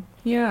problem.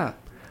 Yeah.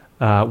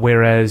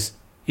 Whereas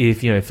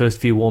if first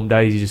few warm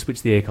days you just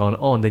switch the aircon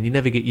on, then you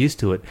never get used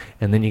to it,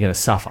 and then you're going to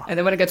suffer. And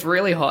then when it gets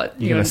really hot,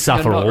 You're going to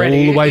suffer not all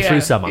ready. the way Yeah.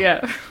 through summer.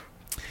 Yeah.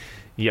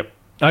 Yep.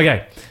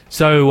 Okay,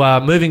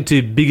 so moving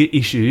to bigger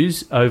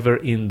issues over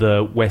in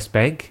the West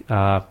Bank,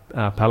 the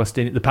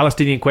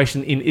Palestinian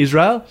question in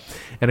Israel.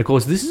 And of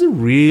course, this is a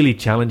really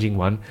challenging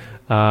one.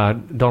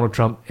 Donald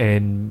Trump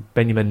and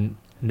Benjamin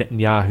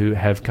Netanyahu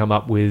have come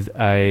up with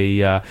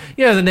the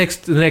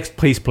next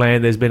peace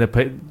plan. There's been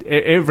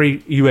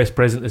every US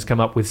president has come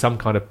up with some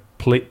kind of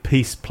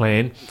peace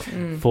plan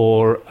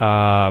for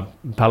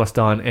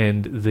Palestine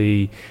and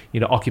the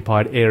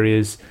occupied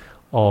areas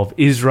of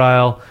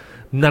Israel.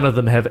 None of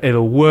them have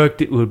ever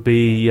worked. It would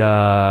be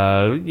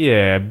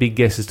big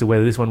guess as to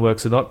whether this one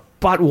works or not.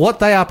 But what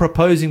they are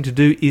proposing to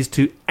do is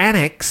to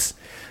annex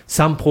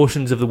some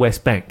portions of the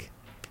West Bank,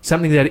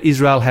 something that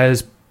Israel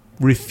has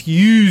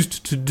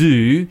refused to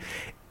do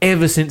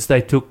ever since they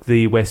took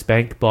the West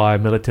Bank by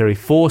military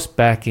force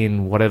back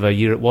in whatever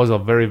year it was, a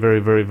very,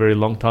 very, very, very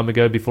long time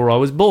ago before I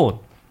was born.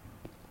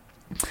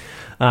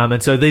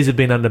 And so these have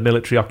been under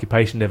military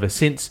occupation ever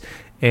since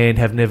and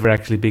have never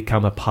actually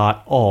become a part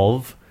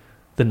of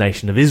the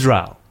nation of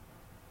Israel.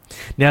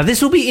 Now,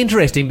 this will be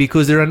interesting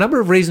because there are a number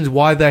of reasons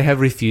why they have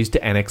refused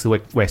to annex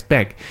the West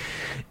Bank.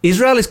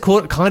 Israel is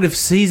kind of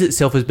sees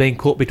itself as being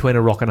caught between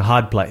a rock and a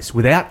hard place.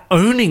 Without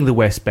owning the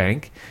West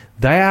Bank,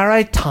 they are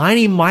a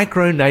tiny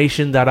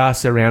micronation that are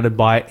surrounded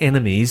by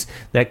enemies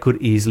that could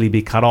easily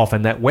be cut off.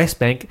 And that West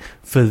Bank,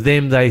 for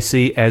them, they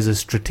see as a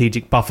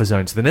strategic buffer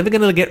zone. So they're never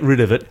going to get rid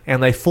of it,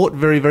 and they fought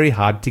very, very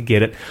hard to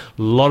get it.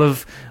 A lot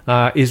of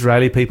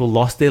Israeli people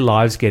lost their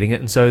lives getting it,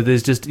 and so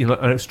there's just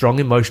a strong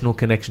emotional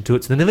connection to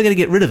it. So they're never going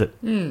to get rid of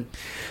it.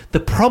 The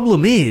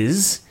problem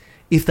is,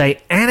 if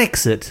they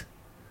annex it,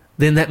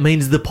 then that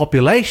means the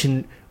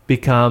population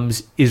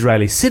becomes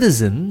Israeli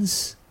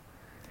citizens,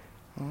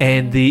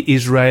 and the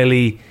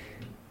Israeli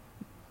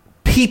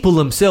people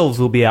themselves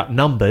will be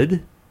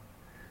outnumbered,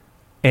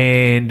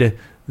 and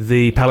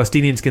the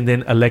Palestinians can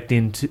then elect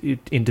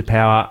into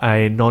power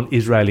a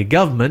non-Israeli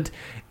government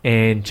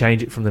and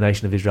change it from the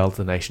nation of Israel to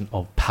the nation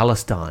of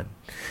Palestine.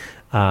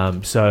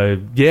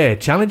 So, yeah,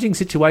 challenging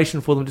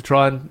situation for them to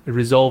try and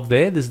resolve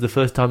there. This is the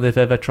first time they've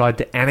ever tried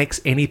to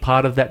annex any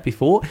part of that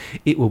before.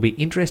 It will be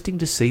interesting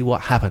to see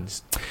what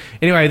happens.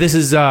 Anyway, this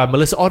is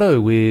Melissa Otto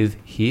with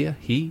Here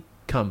He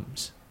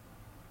Comes.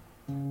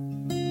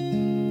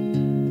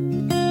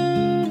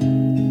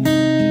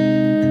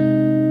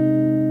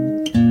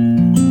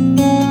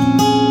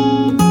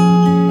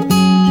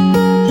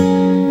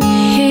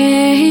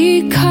 Here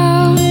he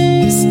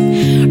comes,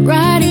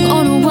 riding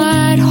on a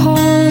white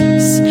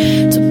horse,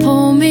 to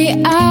pull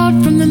me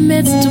out from the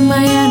midst of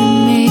my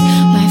enemy,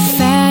 my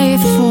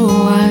faithful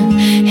one.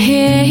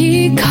 Here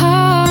he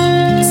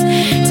comes,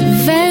 to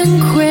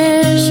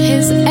vanquish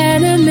his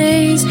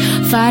enemies,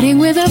 fighting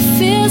with a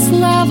fierce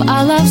love,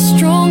 a love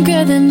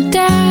stronger than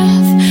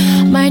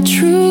death, my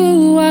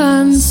true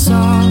one.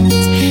 Soft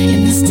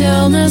in the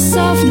stillness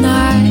of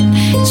night,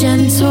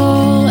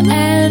 gentle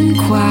and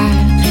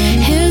quiet,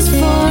 his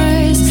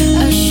voice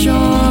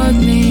assured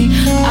me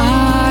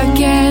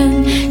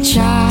again,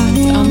 child,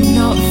 I'm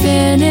not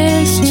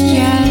finished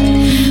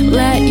yet,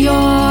 let your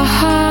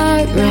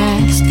heart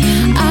rest,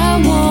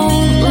 I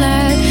won't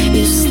let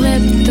you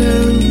slip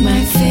through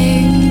my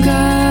fingers.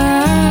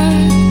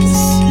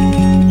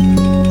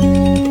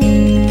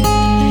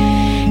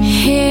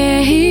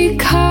 Here he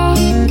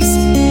comes,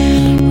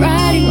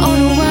 riding on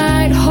a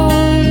white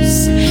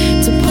horse,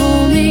 to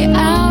pull me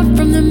out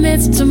from the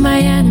midst of my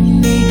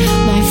enemy,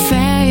 my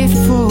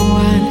faithful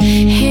one.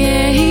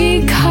 Here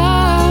he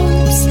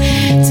comes,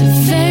 to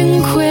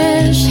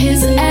vanquish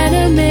his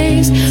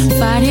enemies,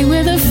 fighting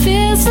with a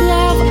fierce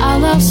love, a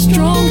love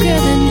stronger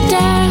than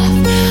death,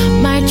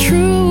 my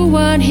true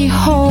one. He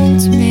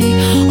holds me,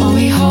 oh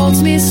he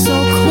holds me so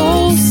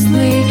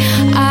closely,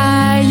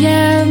 I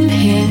am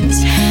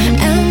his,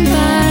 and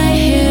by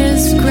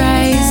his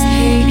grace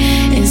he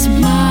is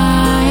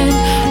mine.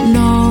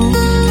 No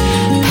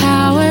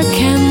power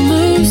can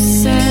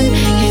loosen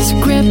his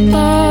grip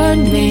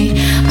on me,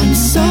 I'm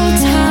so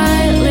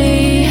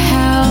tightly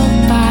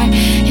held by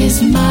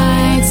his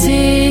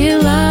mighty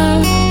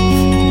love.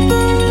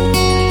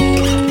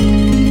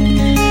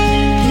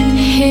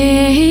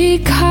 Here he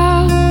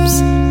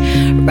comes,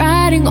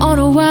 riding on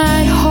a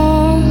white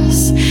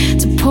horse,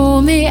 to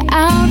pull me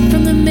out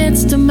from the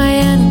midst of my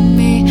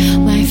enemy,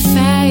 my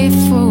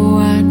faithful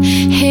one.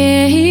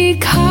 Here he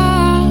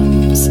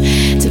comes,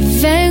 to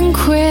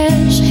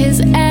vanquish his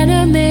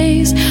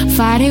enemies,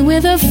 fighting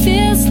with a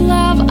fierce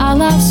love, a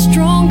love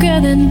stronger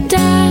than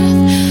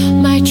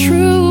death, my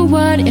true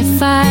one.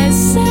 If I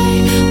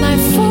say my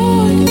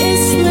foot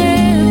is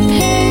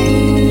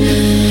slipping,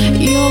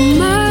 your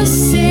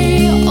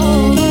mercy,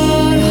 oh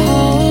Lord,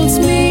 holds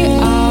me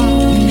up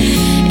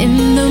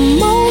in the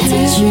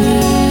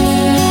multitude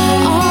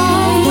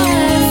of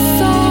my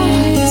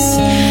thoughts.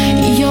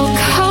 Your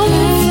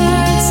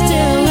comfort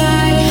still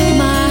light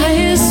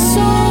my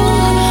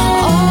soul.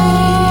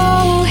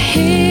 Oh,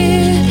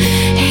 here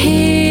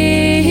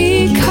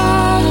he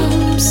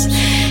comes,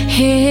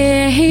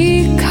 here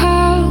he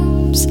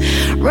comes,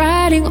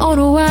 riding on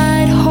a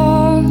white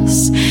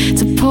horse,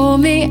 to pull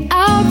me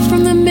out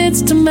from the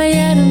midst of my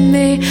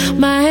enemy,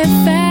 my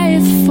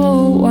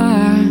faithful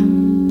one.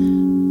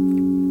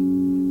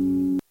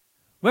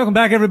 Welcome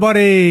back,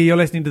 everybody. You're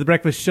listening to The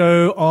Breakfast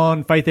Show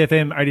on Faith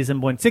FM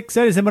 87.6,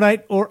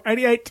 87.8 or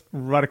 88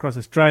 right across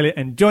Australia.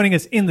 And joining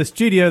us in the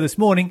studio this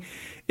morning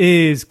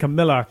is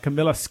Camilla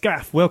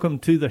Scaff. Welcome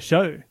to the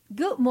show.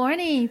 Good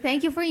morning.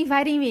 Thank you for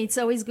inviting me. It's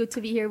always good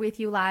to be here with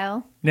you,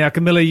 Lyle. Now,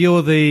 Camilla,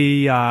 you're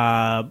the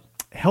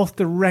health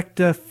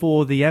director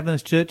for the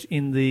Adventist Church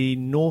in the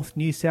North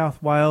New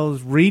South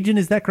Wales region.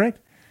 Is that correct?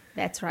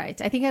 That's right.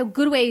 I think a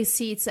good way to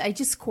see it, I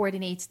just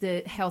coordinate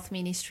the health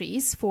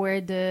ministries for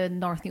the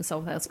North New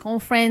South Wales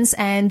Conference.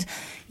 And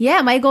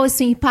yeah, my goal is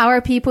to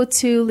empower people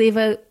to live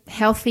a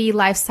healthy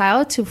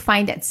lifestyle, to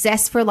find that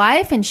zest for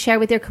life and share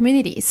with their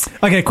communities.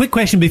 Okay, quick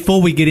question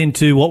before we get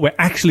into what we're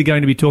actually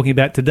going to be talking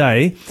about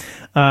today.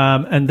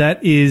 And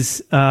that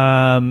is,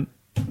 why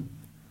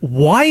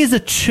is a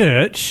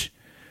church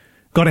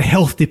got a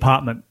health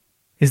department?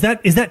 Is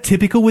that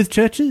typical with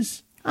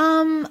churches?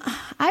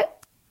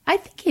 I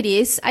think it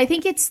is. I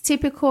think it's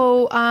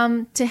typical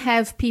to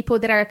have people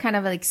that are kind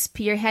of like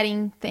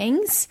spearheading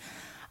things.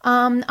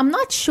 I'm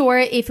not sure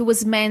if it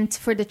was meant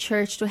for the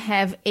church to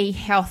have a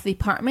health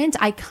department.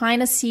 I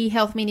kind of see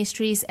health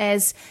ministries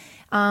as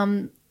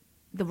the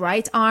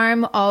right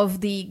arm of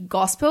the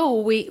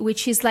gospel,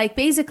 which is like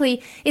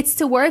basically it's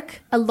to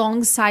work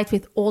alongside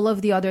with all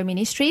of the other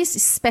ministries,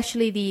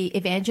 especially the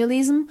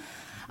evangelism.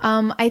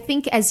 I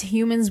think as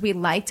humans, we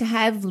like to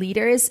have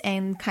leaders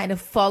and kind of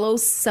follow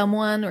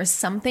someone or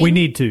something. We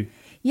need to.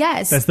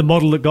 Yes. That's the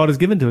model that God has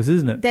given to us,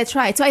 isn't it? That's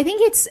right. So I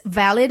think it's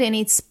valid and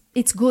it's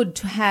good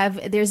to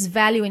have, there's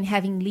value in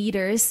having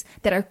leaders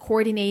that are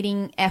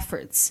coordinating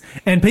efforts.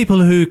 And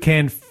people who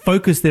can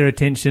focus their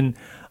attention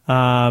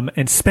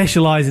and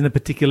specialize in a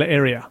particular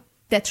area.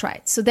 That's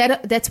right. So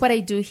that's what I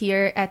do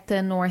here at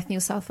the North New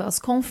South Wales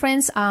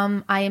Conference.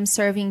 I am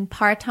serving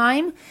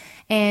part-time,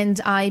 and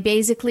I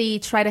basically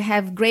try to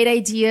have great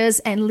ideas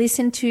and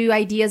listen to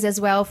ideas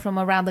as well from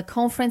around the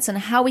conference and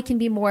how we can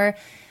be more,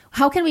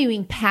 how can we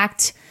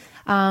impact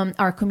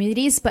our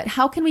communities, but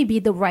how can we be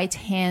the right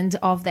hand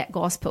of that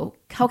gospel?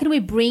 How can we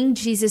bring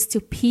Jesus to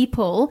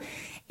people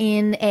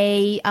in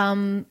a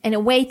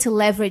way to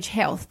leverage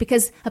health?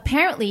 Because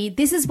apparently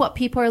this is what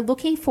people are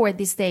looking for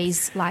these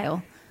days,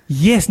 Lyle.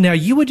 Yes. Now,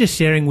 you were just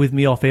sharing with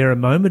me off air a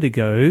moment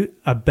ago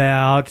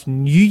about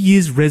New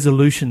Year's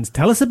resolutions.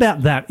 Tell us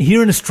about that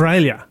here in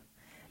Australia.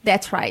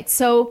 That's right.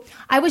 So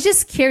I was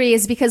just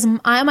curious because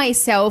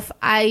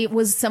I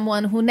was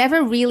someone who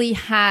never really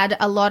had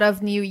a lot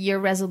of New Year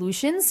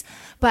resolutions.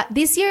 But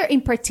this year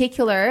in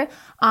particular,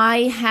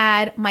 I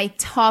had my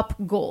top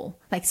goal,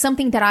 like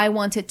something that I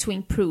wanted to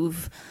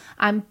improve.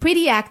 I'm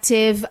pretty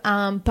active,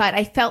 but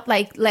I felt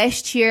like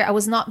last year I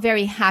was not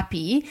very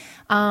happy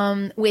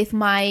with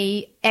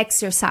my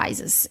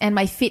exercises and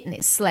my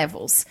fitness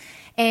levels.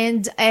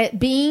 And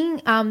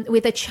being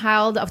with a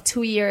child of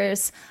 2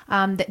 years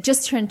that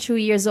just turned 2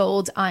 years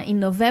old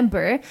in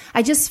November,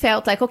 I just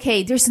felt like,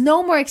 okay, there's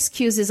no more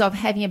excuses of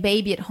having a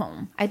baby at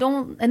home. I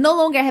no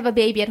longer have a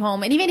baby at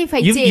home. And even if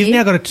you've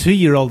now got a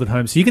 2-year-old at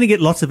home, so you're going to get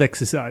lots of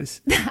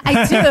exercise.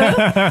 I do,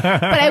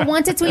 but I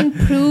wanted to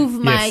improve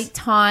my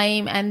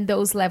time and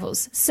those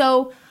levels.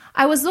 So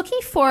I was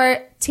looking for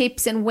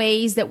tips and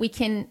ways that we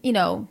can,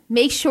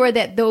 make sure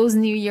that those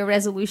New Year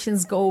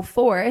resolutions go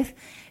forth.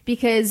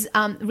 Because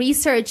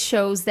research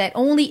shows that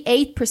only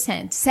 7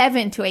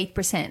 to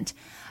 8%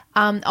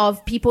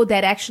 of people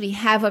that actually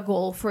have a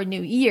goal for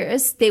New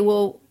Year's, they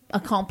will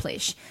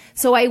accomplish.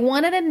 So I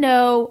wanted to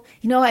know,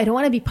 I don't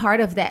want to be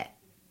part of that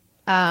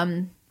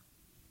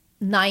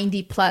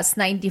 90 plus,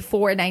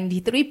 94,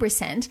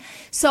 93%.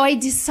 So I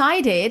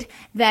decided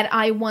that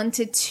I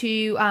wanted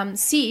to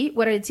see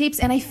what are the tips.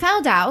 And I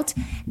found out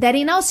that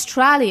in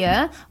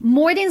Australia,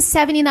 more than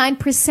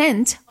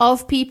 79%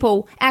 of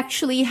people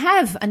actually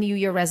have a New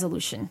Year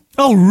resolution.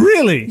 Oh,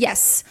 really?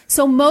 Yes.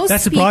 So most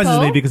that surprises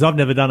people, me because I've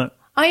never done it.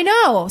 I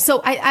know.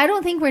 So I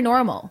don't think we're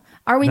normal.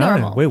 Are we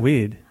normal? No, we're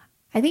weird.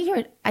 I think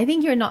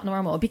you're not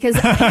normal because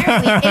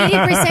apparently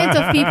 80%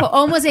 of people,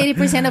 almost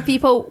 80% of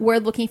people were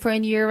looking for a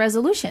New Year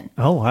resolution.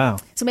 Oh, wow.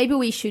 So maybe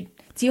we should.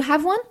 Do you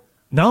have one?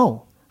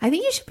 No. I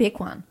think you should pick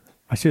one.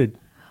 I should.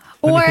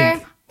 Or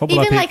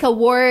even like a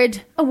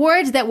word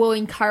that will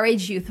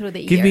encourage you through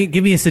the year.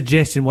 Give me a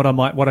suggestion what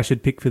I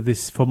should pick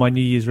for my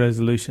New Year's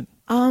resolution.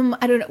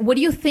 I don't know. What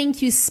do you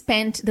think you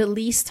spent the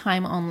least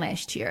time on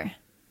last year?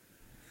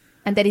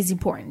 And that is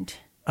important.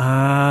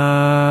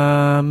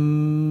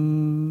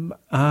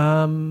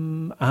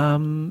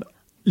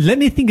 Let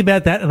me think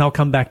about that and I'll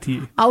come back to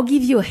you. I'll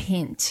give you a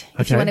hint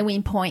if Okay. you want to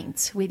win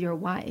points with your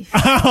wife.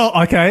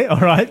 Oh, okay. All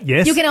right.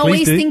 Yes. You can please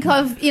always do. think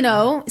of,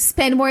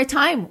 spend more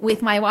time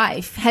with my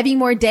wife, having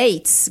more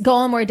dates, go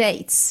on more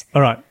dates.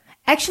 All right.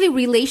 Actually,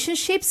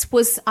 relationships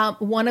was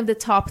one of the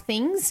top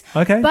things.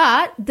 Okay.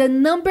 But the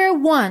number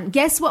one,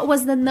 guess what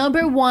was the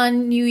number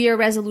one New Year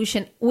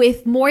resolution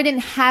with more than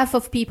half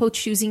of people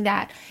choosing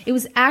that? It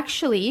was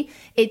actually,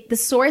 the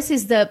source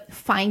is the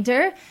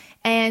Finder.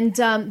 And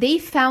they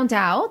found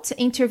out,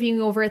 interviewing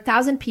over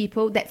 1,000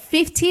 people, that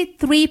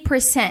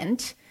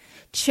 53%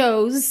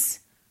 chose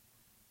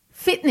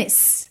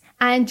fitness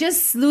and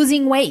just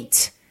losing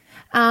weight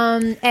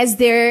as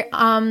their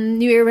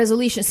New Year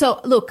resolution. So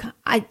look,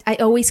 I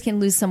always can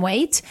lose some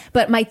weight,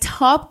 but my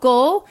top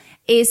goal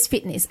is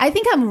fitness. I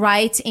think I'm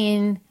right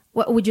in,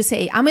 what would you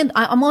say? I'm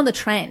on the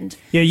trend.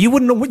 Yeah, you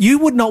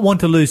would not want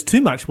to lose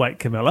too much weight,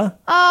 Camilla.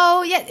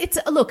 Oh, yeah.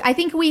 I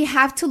think we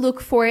have to look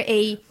for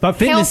a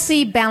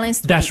healthy,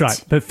 balanced That's weight.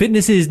 right. But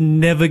fitness is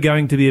never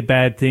going to be a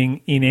bad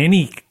thing in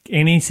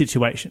any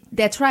situation.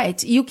 That's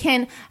right. You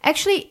can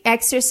actually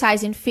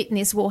exercise and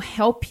fitness will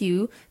help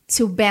you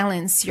to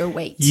balance your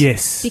weight.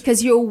 Yes.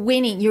 Because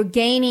you're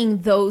gaining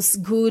those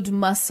good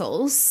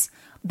muscles,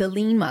 the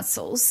lean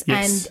muscles,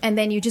 Yes. and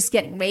then you're just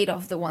getting rid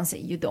of the ones that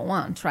you don't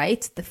want,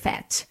 right? The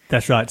fat.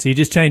 That's right. So you're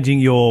just changing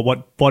your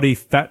body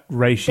fat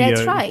ratio.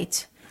 That's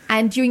right.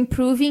 And you're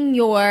improving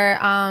your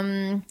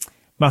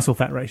Muscle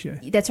fat ratio.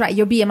 that's right,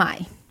 your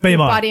BMI. BMI. Your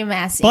body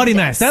mass. Body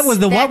index. mass. That was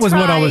what I was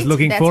right.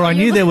 looking That's for. what I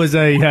you're knew there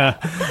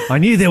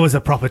looking- was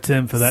a proper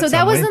term for that. So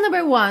that was somewhere. the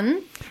number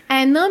one.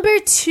 And number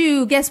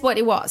two, guess what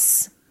it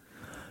was?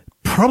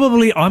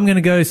 Probably I'm going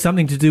to go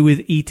something to do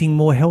with eating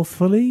more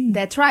healthfully.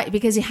 That's right,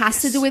 because it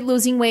has to do with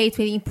losing weight,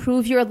 with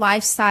improve your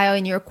lifestyle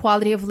and your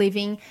quality of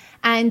living.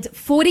 And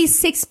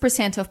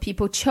 46% of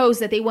people chose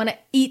that they want to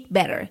eat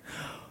better.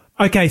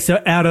 Okay,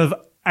 so out of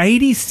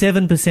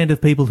 87%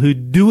 of people who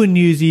do a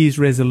New Year's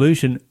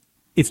resolution,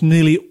 it's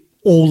nearly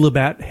all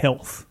about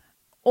health.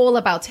 All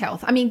about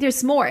health. I mean,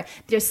 there's more.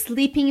 There's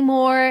sleeping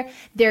more.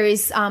 There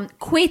is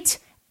quit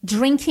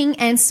drinking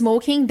and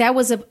smoking. That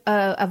was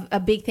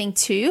a big thing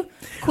too.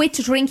 Quit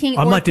drinking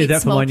I or might do quit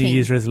that for my New smoking.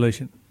 Year's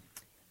resolution.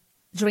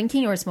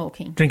 Drinking or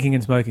smoking? Drinking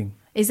and smoking.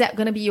 Is that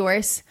going to be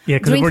yours? Yeah,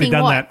 because I've already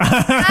Drinking done what?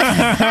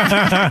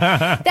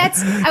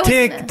 that.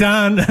 Tick,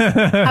 done.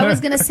 I was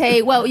going to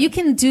say, well, you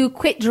can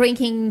quit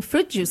drinking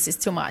fruit juices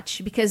too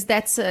much because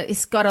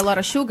it's got a lot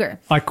of sugar.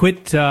 I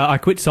quit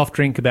soft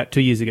drink about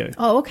 2 years ago.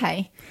 Oh,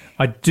 okay.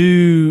 I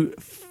do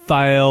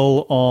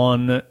fail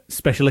on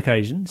special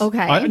occasions.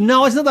 Okay.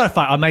 No, it's not that I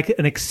fail. I make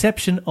an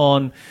exception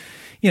on,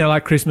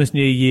 like Christmas,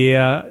 New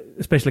Year,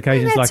 special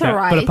occasions like That's that. all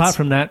right. But apart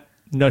from that,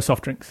 no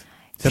soft drinks.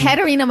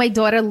 Katerina, my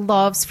daughter,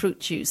 loves fruit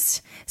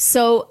juice.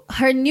 So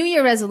her New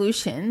Year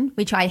resolution,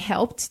 which I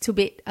helped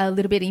to a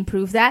little bit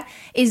improve that,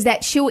 is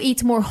that she'll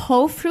eat more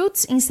whole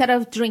fruits instead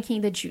of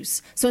drinking the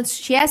juice. So when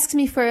she asks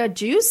me for a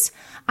juice,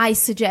 I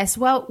suggest,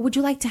 well, would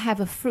you like to have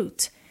a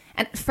fruit?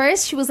 And at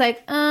first she was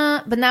like,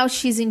 but now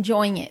she's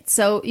enjoying it.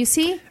 So you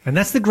see? And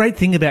that's the great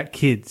thing about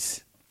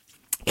kids.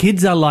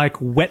 Kids are like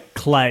wet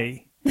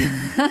clay.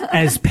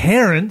 As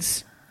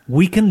parents,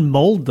 we can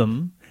mold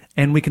them.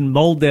 And we can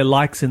mold their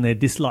likes and their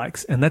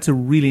dislikes. And that's a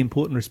really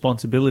important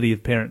responsibility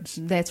of parents.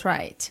 That's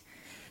right.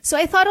 So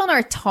I thought on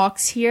our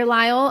talks here,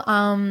 Lyle,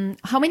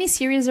 how many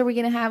series are we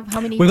going to have? How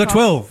many? We got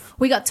 12.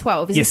 We got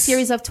 12. It's Yes. a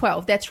series of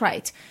 12. That's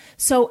right.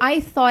 So I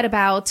thought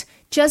about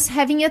just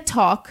having a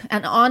talk,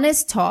 an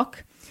honest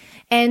talk,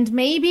 and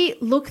maybe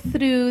look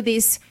through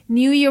this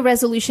New Year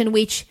resolution,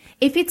 which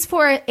if it's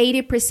for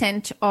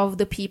 80% of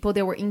the people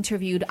that were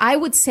interviewed, I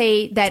would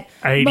say that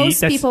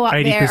most people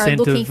out there are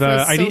looking for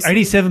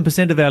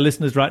 87% of our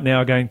listeners right now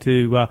are going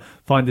to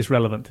find this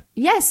relevant.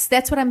 Yes,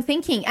 that's what I'm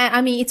thinking.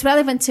 I mean, it's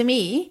relevant to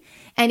me.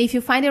 And if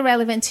you find it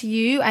relevant to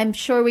you, I'm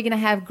sure we're going to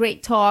have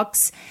great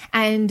talks.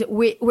 And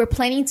we're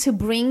planning to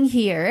bring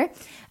here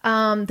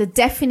the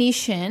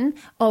definition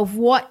of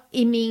what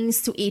it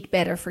means to eat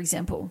better, for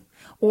example.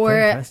 Or,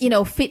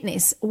 Fantastic.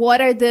 Fitness. What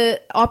are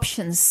the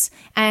options?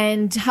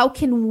 And how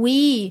can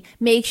we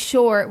make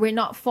sure we're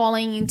not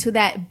falling into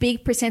that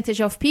big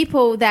percentage of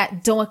people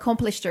that don't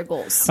accomplish their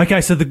goals?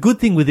 Okay, so the good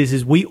thing with this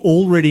is we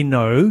already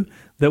know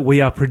that we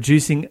are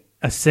producing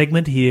a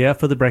segment here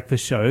for the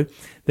breakfast show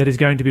that is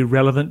going to be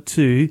relevant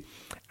to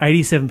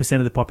 87%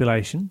 of the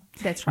population.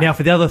 That's right. Now,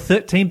 for the other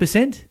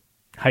 13%,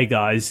 hey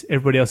guys,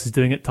 everybody else is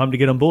doing it. Time to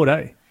get on board,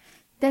 eh?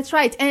 That's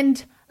right.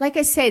 And like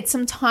I said,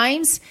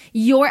 sometimes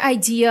your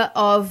idea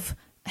of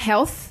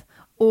health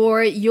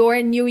or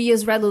your New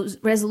Year's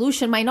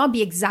resolution might not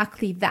be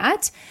exactly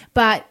that,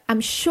 but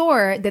I'm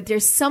sure that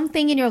there's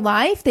something in your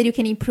life that you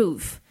can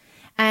improve.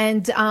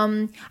 And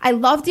I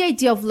love the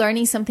idea of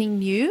learning something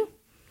new.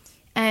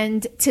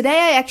 And today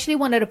I actually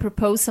wanted to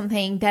propose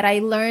something that I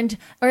learned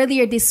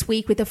earlier this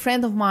week with a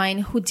friend of mine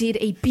who did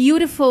a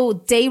beautiful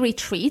day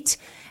retreat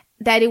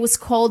that it was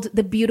called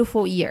The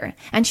Beautiful Year.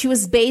 And she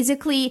was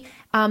basically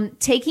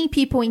taking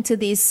people into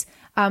this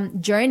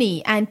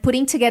journey and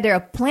putting together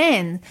a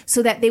plan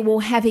so that they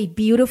will have a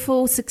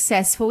beautiful,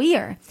 successful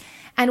year.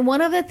 And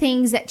one of the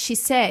things that she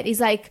said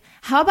is like,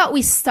 how about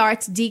we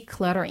start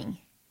decluttering?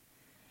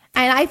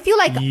 And I feel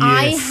like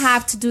I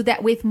have to do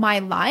that with my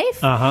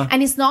life.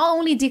 And it's not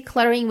only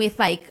decluttering with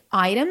like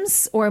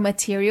items or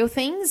material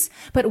things,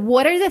 but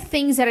what are the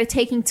things that are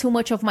taking too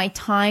much of my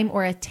time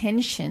or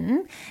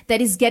attention that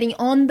is getting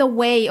on the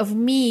way of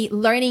me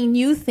learning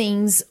new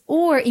things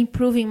or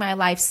improving my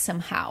life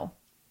somehow?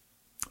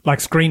 Like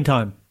screen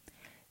time.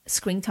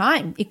 Screen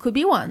time. It could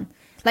be one.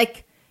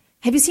 Like,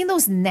 have you seen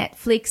those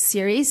Netflix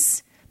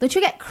series? Don't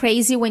you get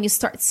crazy when you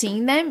start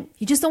seeing them?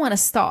 You just don't want to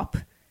stop.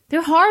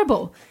 They're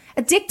horrible.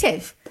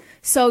 Addictive.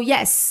 So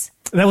yes.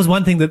 That was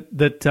one thing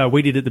that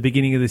we did at the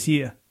beginning of this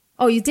year.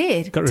 Oh, you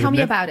did? Tell me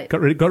about it.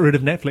 Got rid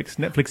of Netflix.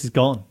 Netflix is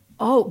gone.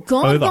 Oh,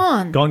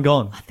 gone. Gone.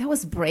 Oh, that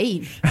was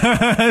brave.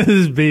 This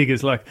is big.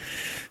 It's like,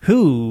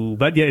 whoo.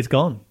 But yeah, it's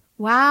gone.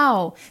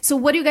 Wow. So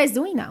what are you guys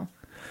doing now?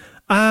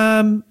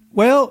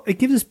 Well, it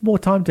gives us more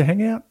time to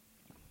hang out.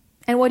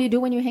 And what do you do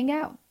when you hang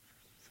out?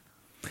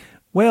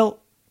 Well,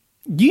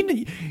 you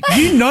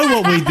know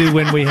what we do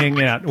when we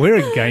hang out. We're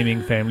a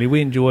gaming family.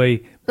 We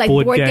enjoy like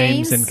board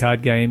games and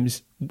card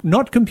games,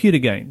 not computer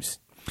games.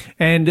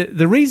 And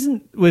the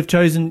reason we've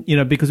chosen,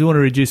 because we want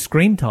to reduce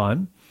screen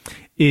time,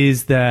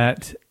 is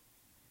that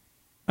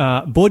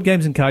board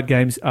games and card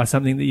games are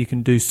something that you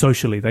can do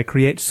socially. They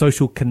create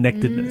social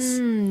connectedness.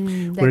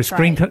 Whereas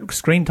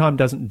screen time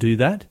doesn't do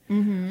that.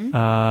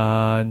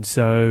 And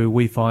so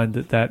we find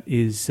that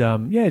is,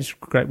 it's a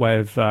great way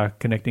of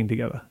connecting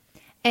together.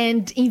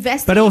 And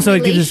investing in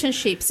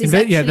relationships is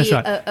actually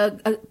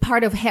a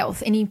part of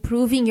health and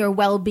improving your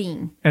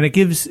well-being. And it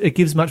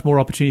gives much more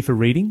opportunity for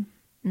reading,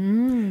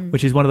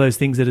 which is one of those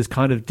things that is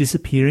kind of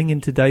disappearing in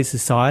today's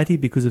society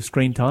because of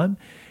screen time.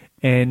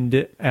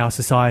 And our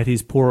society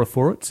is poorer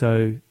for it.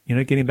 So,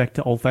 getting back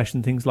to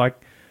old-fashioned things like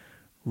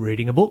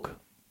reading a book.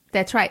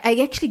 That's right. I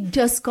actually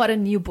just got a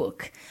new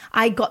book.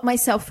 I got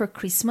myself for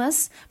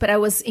Christmas, but I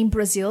was in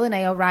Brazil and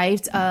I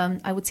arrived,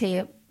 I would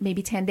say,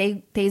 maybe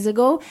 10 days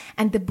ago,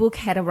 and the book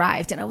had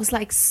arrived. And I was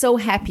like so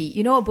happy.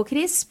 You know what book it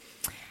is?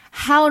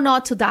 How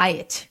Not to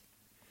Diet.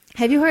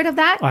 Have you heard of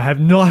that? I have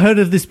not heard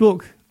of this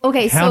book.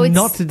 Okay, How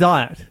Not to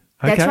Diet.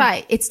 Okay. That's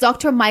right. It's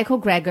Dr.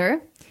 Michael Greger.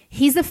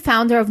 He's the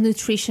founder of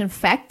Nutrition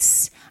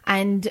Facts,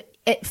 and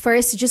at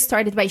first, he just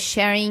started by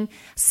sharing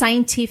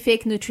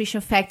scientific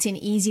nutrition facts in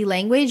easy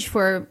language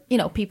for,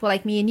 people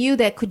like me and you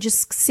that could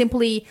just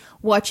simply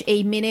watch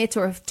a minute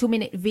or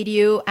 2-minute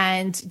video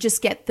and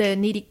just get the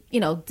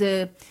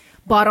the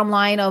bottom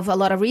line of a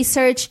lot of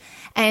research.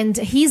 And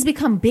he's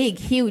become big,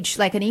 huge,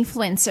 like an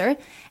influencer.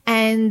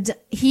 And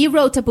he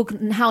wrote a book,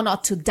 How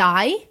Not to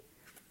Die.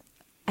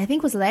 I think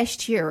it was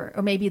last year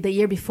or maybe the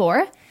year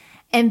before.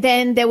 And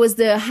then there was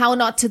the How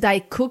Not to Die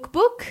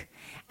cookbook.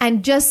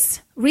 And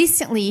just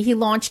recently, he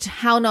launched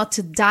How Not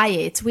to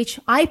Diet, which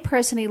I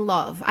personally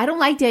love. I don't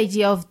like the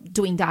idea of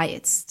doing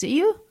diets. Do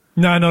you?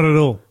 No, not at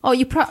all. Oh,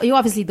 you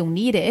obviously don't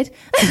need it.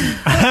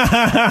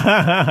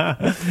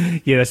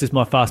 Yeah, that's just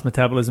my fast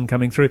metabolism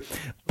coming through.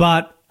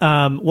 But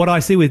what I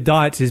see with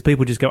diets is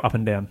people just go up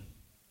and down.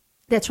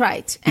 That's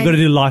right. You've got to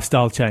do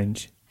lifestyle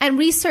change. And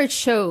research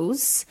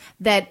shows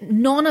that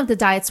none of the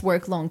diets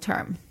work long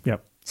term.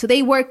 Yep. So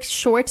they work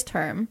short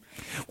term.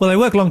 Well, they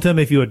work long term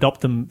if you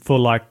adopt them for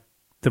like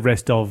the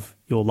rest of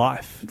your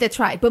life. That's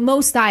right. But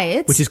most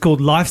diets... Which is called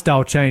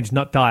lifestyle change,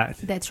 not diet.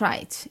 That's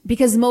right.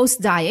 Because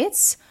most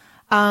diets,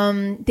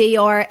 they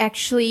are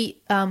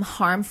actually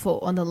harmful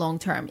on the long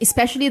term,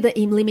 especially the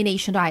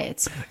elimination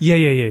diets.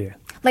 Yeah.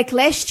 Like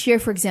last year,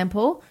 for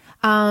example,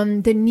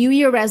 the New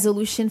Year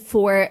resolution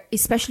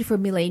especially for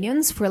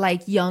millennials, for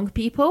like young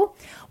people,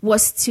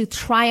 was to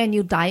try a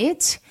new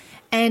diet.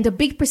 And a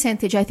big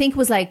percentage, I think it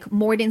was like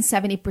more than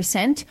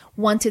 70%,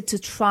 wanted to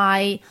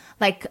try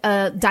like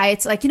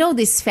diets, like,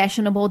 these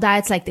fashionable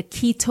diets, like the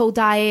keto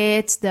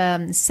diet,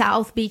 the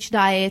South Beach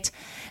diet.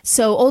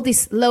 So all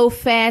this low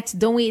fat,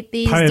 don't eat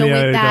this, don't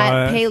eat that,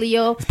 diet.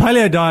 paleo. Is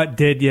paleo diet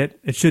dead yet?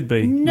 It should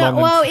be. No,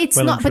 well, it's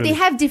not, but they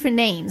have different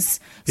names.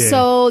 Yeah.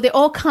 So they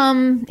all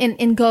come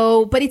and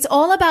go, but it's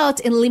all about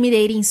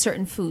eliminating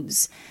certain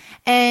foods.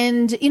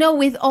 And,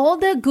 with all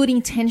the good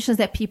intentions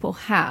that people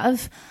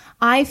have,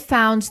 I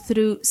found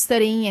through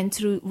studying and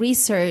through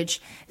research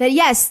that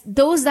yes,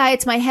 those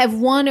diets might have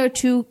 1 or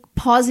 2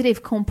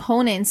 positive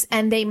components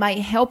and they might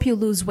help you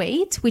lose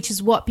weight, which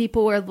is what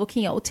people are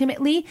looking at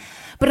ultimately.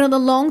 But on the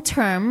long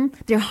term,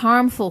 they're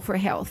harmful for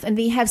health and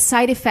they have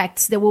side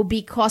effects that will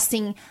be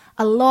costing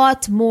a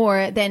lot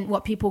more than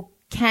what people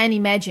can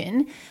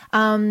imagine.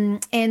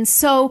 And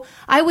so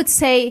I would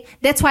say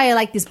that's why I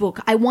like this book.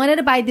 I wanted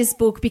to buy this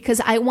book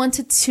because I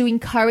wanted to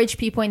encourage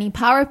people and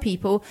empower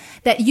people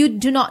that you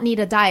do not need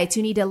a diet.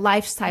 You need a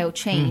lifestyle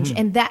change. Mm-hmm.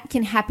 And that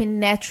can happen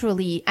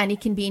naturally and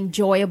it can be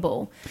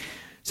enjoyable.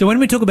 So when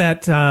we talk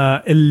about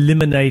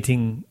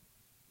eliminating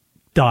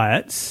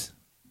diets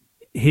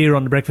here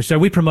on The Breakfast Show,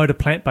 we promote a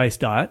plant-based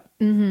diet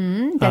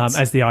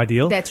as the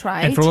ideal. That's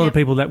right. And for a lot of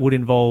people, that would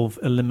involve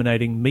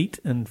eliminating meat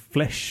and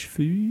flesh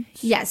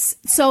foods. Yes.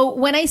 So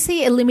when I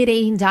say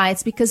eliminating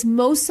diets, because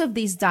most of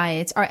these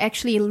diets are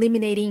actually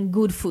eliminating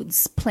good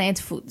foods, plant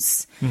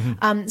foods.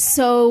 Mm-hmm.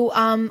 So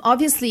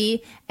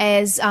obviously,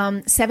 as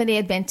Seventh-day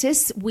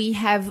Adventists, we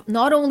have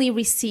not only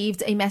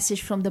received a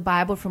message from the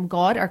Bible, from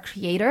God, our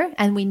Creator,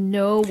 and we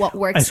know what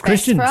works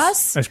best for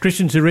us. As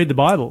Christians who read the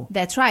Bible.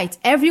 That's right.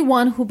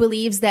 Everyone who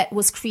believes that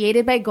was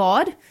created by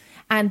God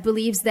and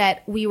believes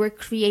that we were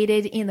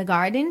created in the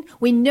garden,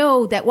 we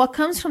know that what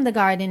comes from the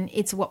garden,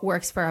 it's what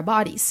works for our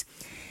bodies.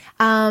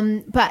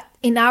 But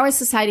in our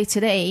society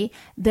today,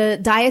 the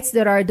diets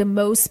that are the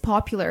most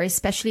popular,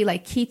 especially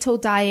like keto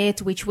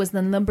diet, which was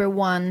the number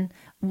one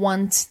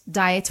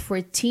diet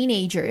for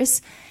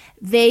teenagers,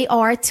 they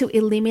are to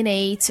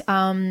eliminate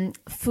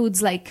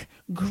foods like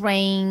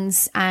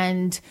grains,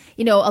 and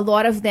a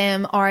lot of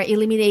them are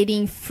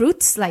eliminating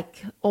fruits,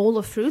 like all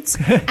the fruits,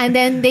 and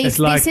then they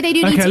say they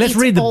do need to let's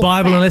eat read the all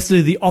Bible fat. and let's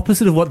do the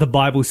opposite of what the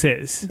Bible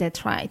says.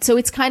 That's right. So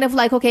it's kind of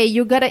like, okay,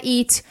 you gotta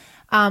eat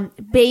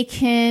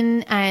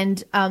bacon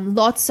and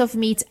lots of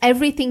meat,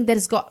 everything that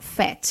has got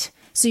fat.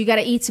 So you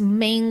gotta eat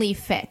mainly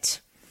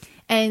fat,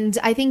 and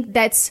I think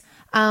that's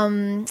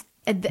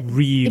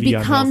really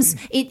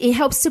it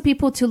helps to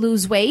people to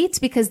lose weight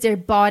because their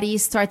body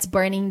starts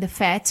burning the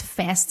fat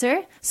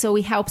faster. So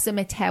it helps the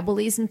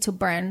metabolism to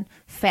burn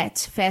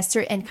fat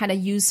faster and kind of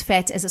use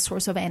fat as a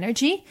source of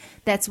energy.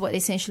 That's what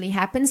essentially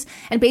happens.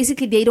 And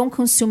basically they don't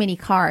consume any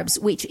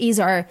carbs, which is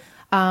our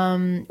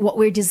what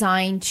we're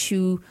designed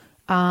to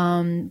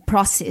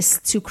process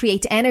to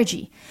create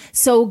energy.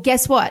 So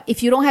guess what?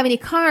 If you don't have any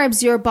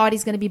carbs, your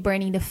body's going to be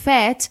burning the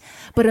fat.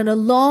 But in the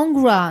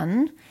long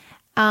run,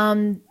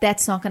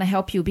 that's not going to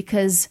help you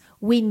because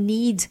we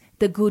need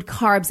the good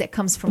carbs that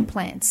comes from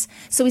plants.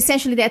 So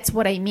essentially that's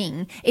what I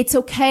mean. It's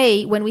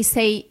okay when we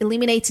say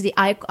eliminate the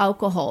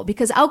alcohol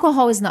because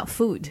alcohol is not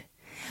food.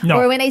 No.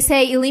 Or when I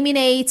say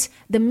eliminate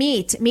the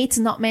meat's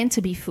not meant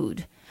to be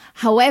food.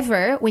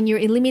 However, when you're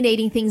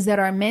eliminating things that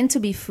are meant to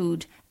be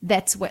food,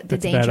 that's where the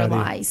danger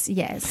lies.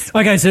 Yes.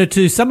 Okay, so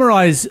to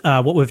summarize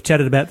what we've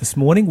chatted about this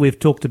morning, we've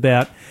talked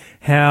about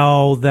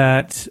how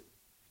that,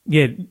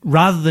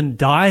 rather than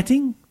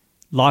dieting,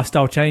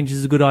 lifestyle change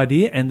is a good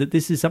idea, and that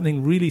this is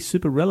something really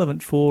super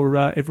relevant for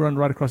everyone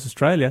right across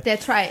Australia.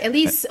 That's right. At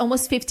least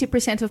almost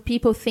 50% of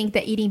people think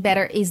that eating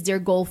better is their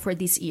goal for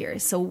this year.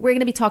 So we're going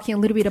to be talking a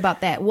little bit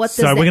about that. What does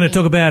So that we're going to mean?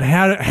 talk about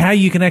how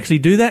you can actually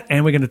do that,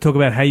 and we're going to talk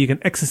about how you can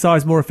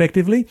exercise more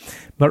effectively.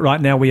 But right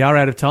now we are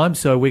out of time,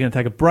 so we're going to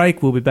take a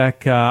break. We'll be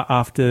back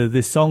after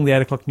this song, the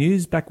 8 o'clock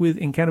news, back with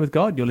Encounter with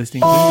God. You're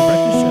listening to The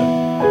Breakfast Show.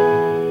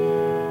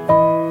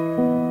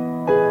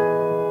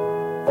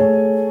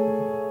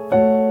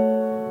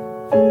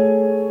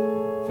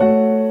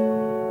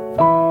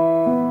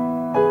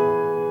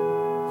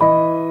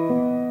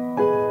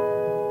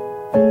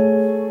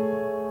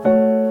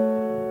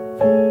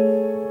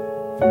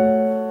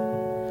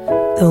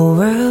 The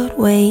world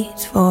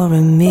waits for a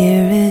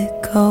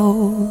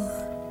miracle.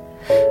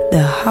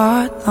 The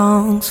heart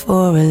longs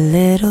for a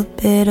little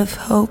bit of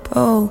hope.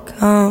 Oh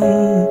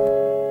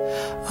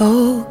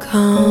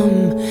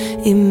come,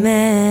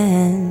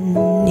 Emmanuel.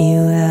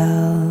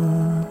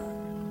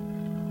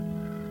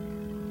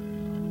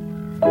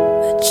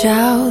 A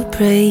child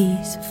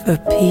prays for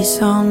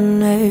peace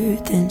on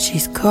earth, and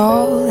she's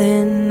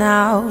calling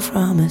out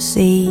from a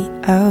sea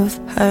of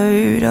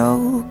hurt.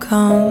 Oh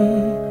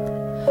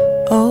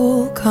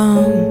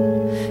come,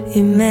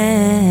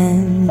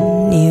 Emmanuel.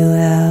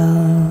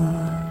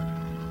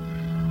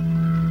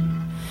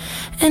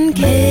 And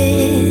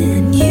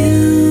can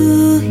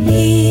you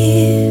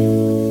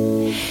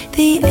hear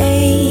the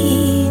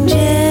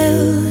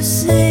angels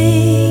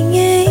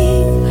singing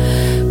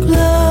glory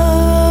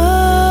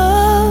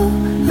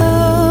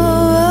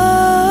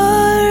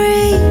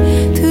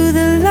to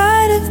the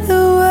light of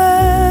the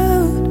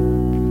world?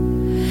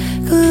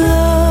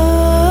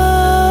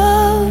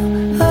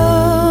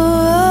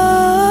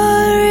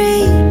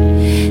 Glory,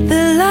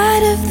 the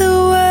light of the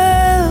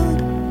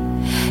world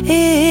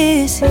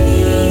is here.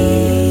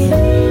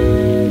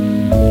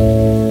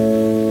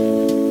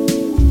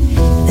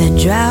 The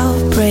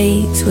drought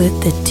breaks with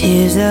the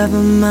tears of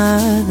a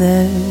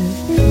mother.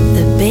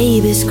 The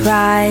baby's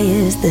cry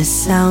is the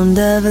sound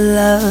of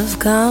love.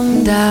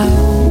 Come down,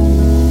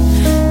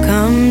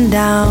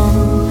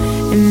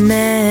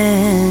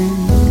 Emmanuel.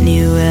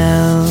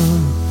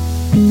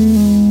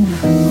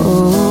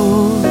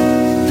 Oh,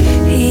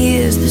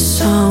 here's the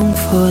song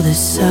for the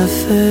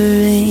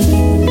suffering.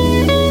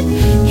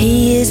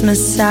 He is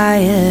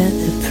Messiah,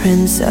 the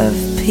Prince of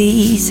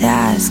Peace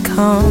has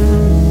come.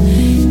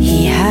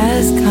 He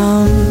has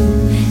come,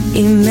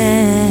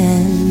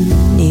 Emmanuel.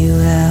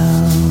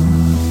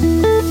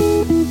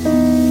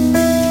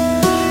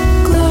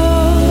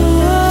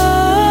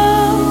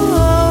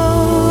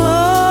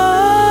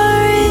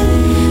 Glory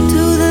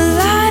to the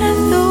light of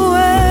the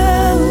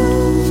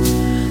world.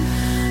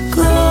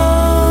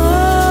 Glory,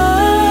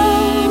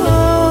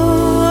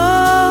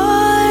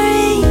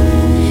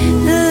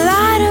 the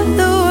light of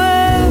the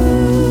world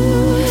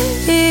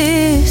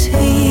is here.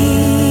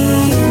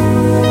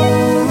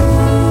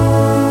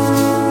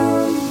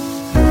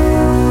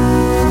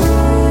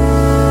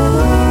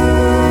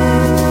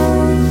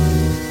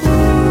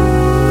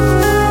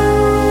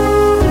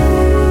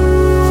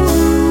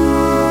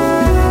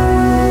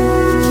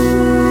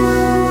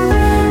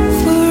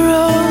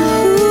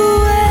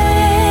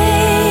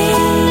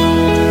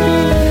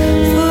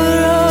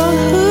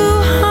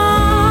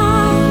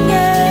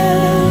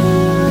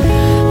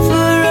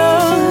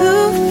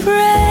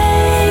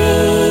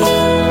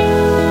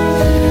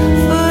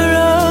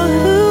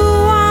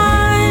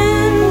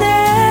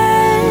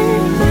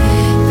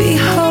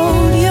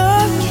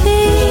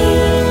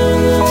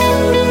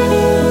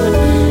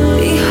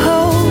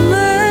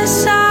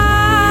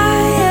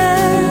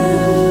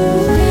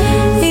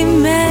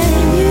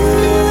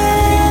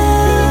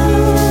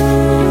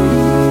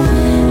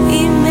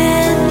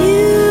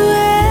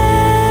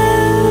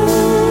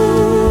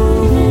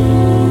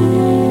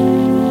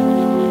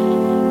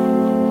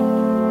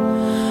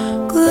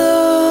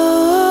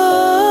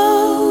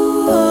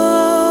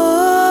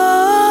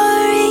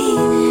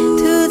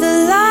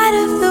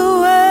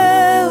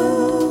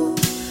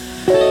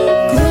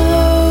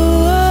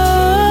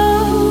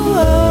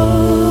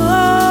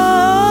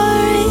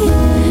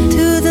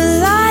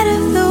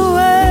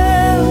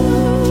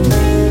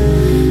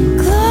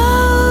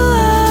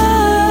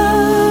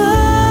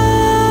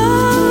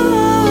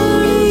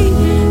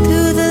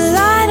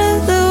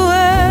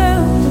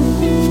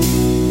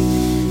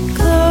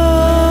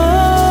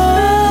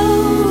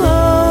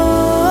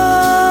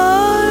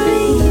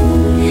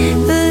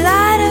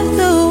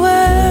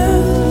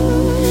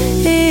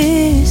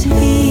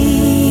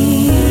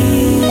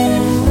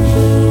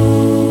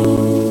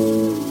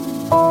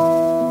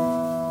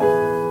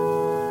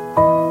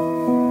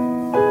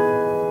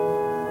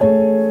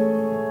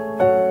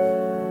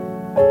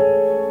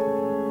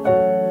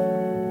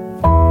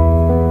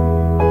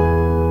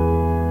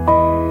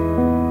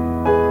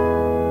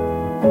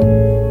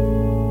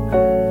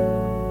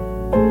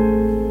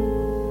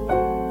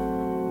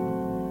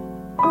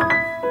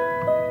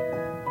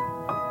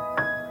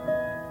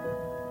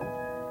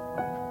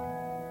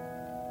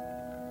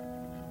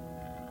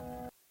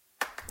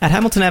 At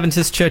Hamilton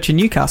Adventist Church in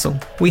Newcastle,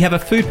 we have a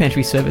food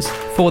pantry service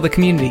for the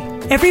community.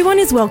 Everyone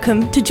is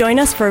welcome to join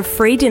us for a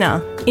free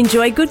dinner.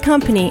 Enjoy good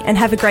company and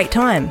have a great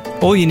time.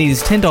 All you need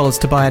is $10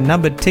 to buy a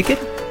numbered ticket,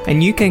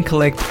 and you can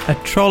collect a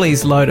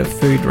trolley's load of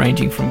food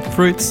ranging from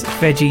fruits,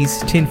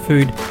 veggies, tin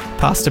food,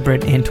 pasta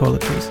bread and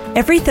toiletries.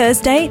 Every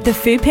Thursday, the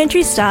food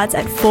pantry starts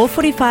at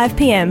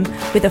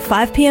 4:45pm with a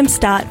 5pm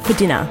start for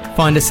dinner.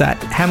 Find us at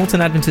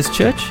Hamilton Adventist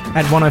Church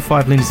at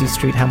 105 Lindsay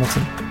Street,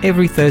 Hamilton,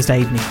 every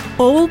Thursday evening.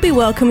 All will be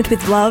welcomed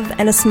with love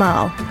and a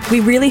smile. We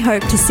really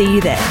hope to see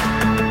you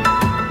there.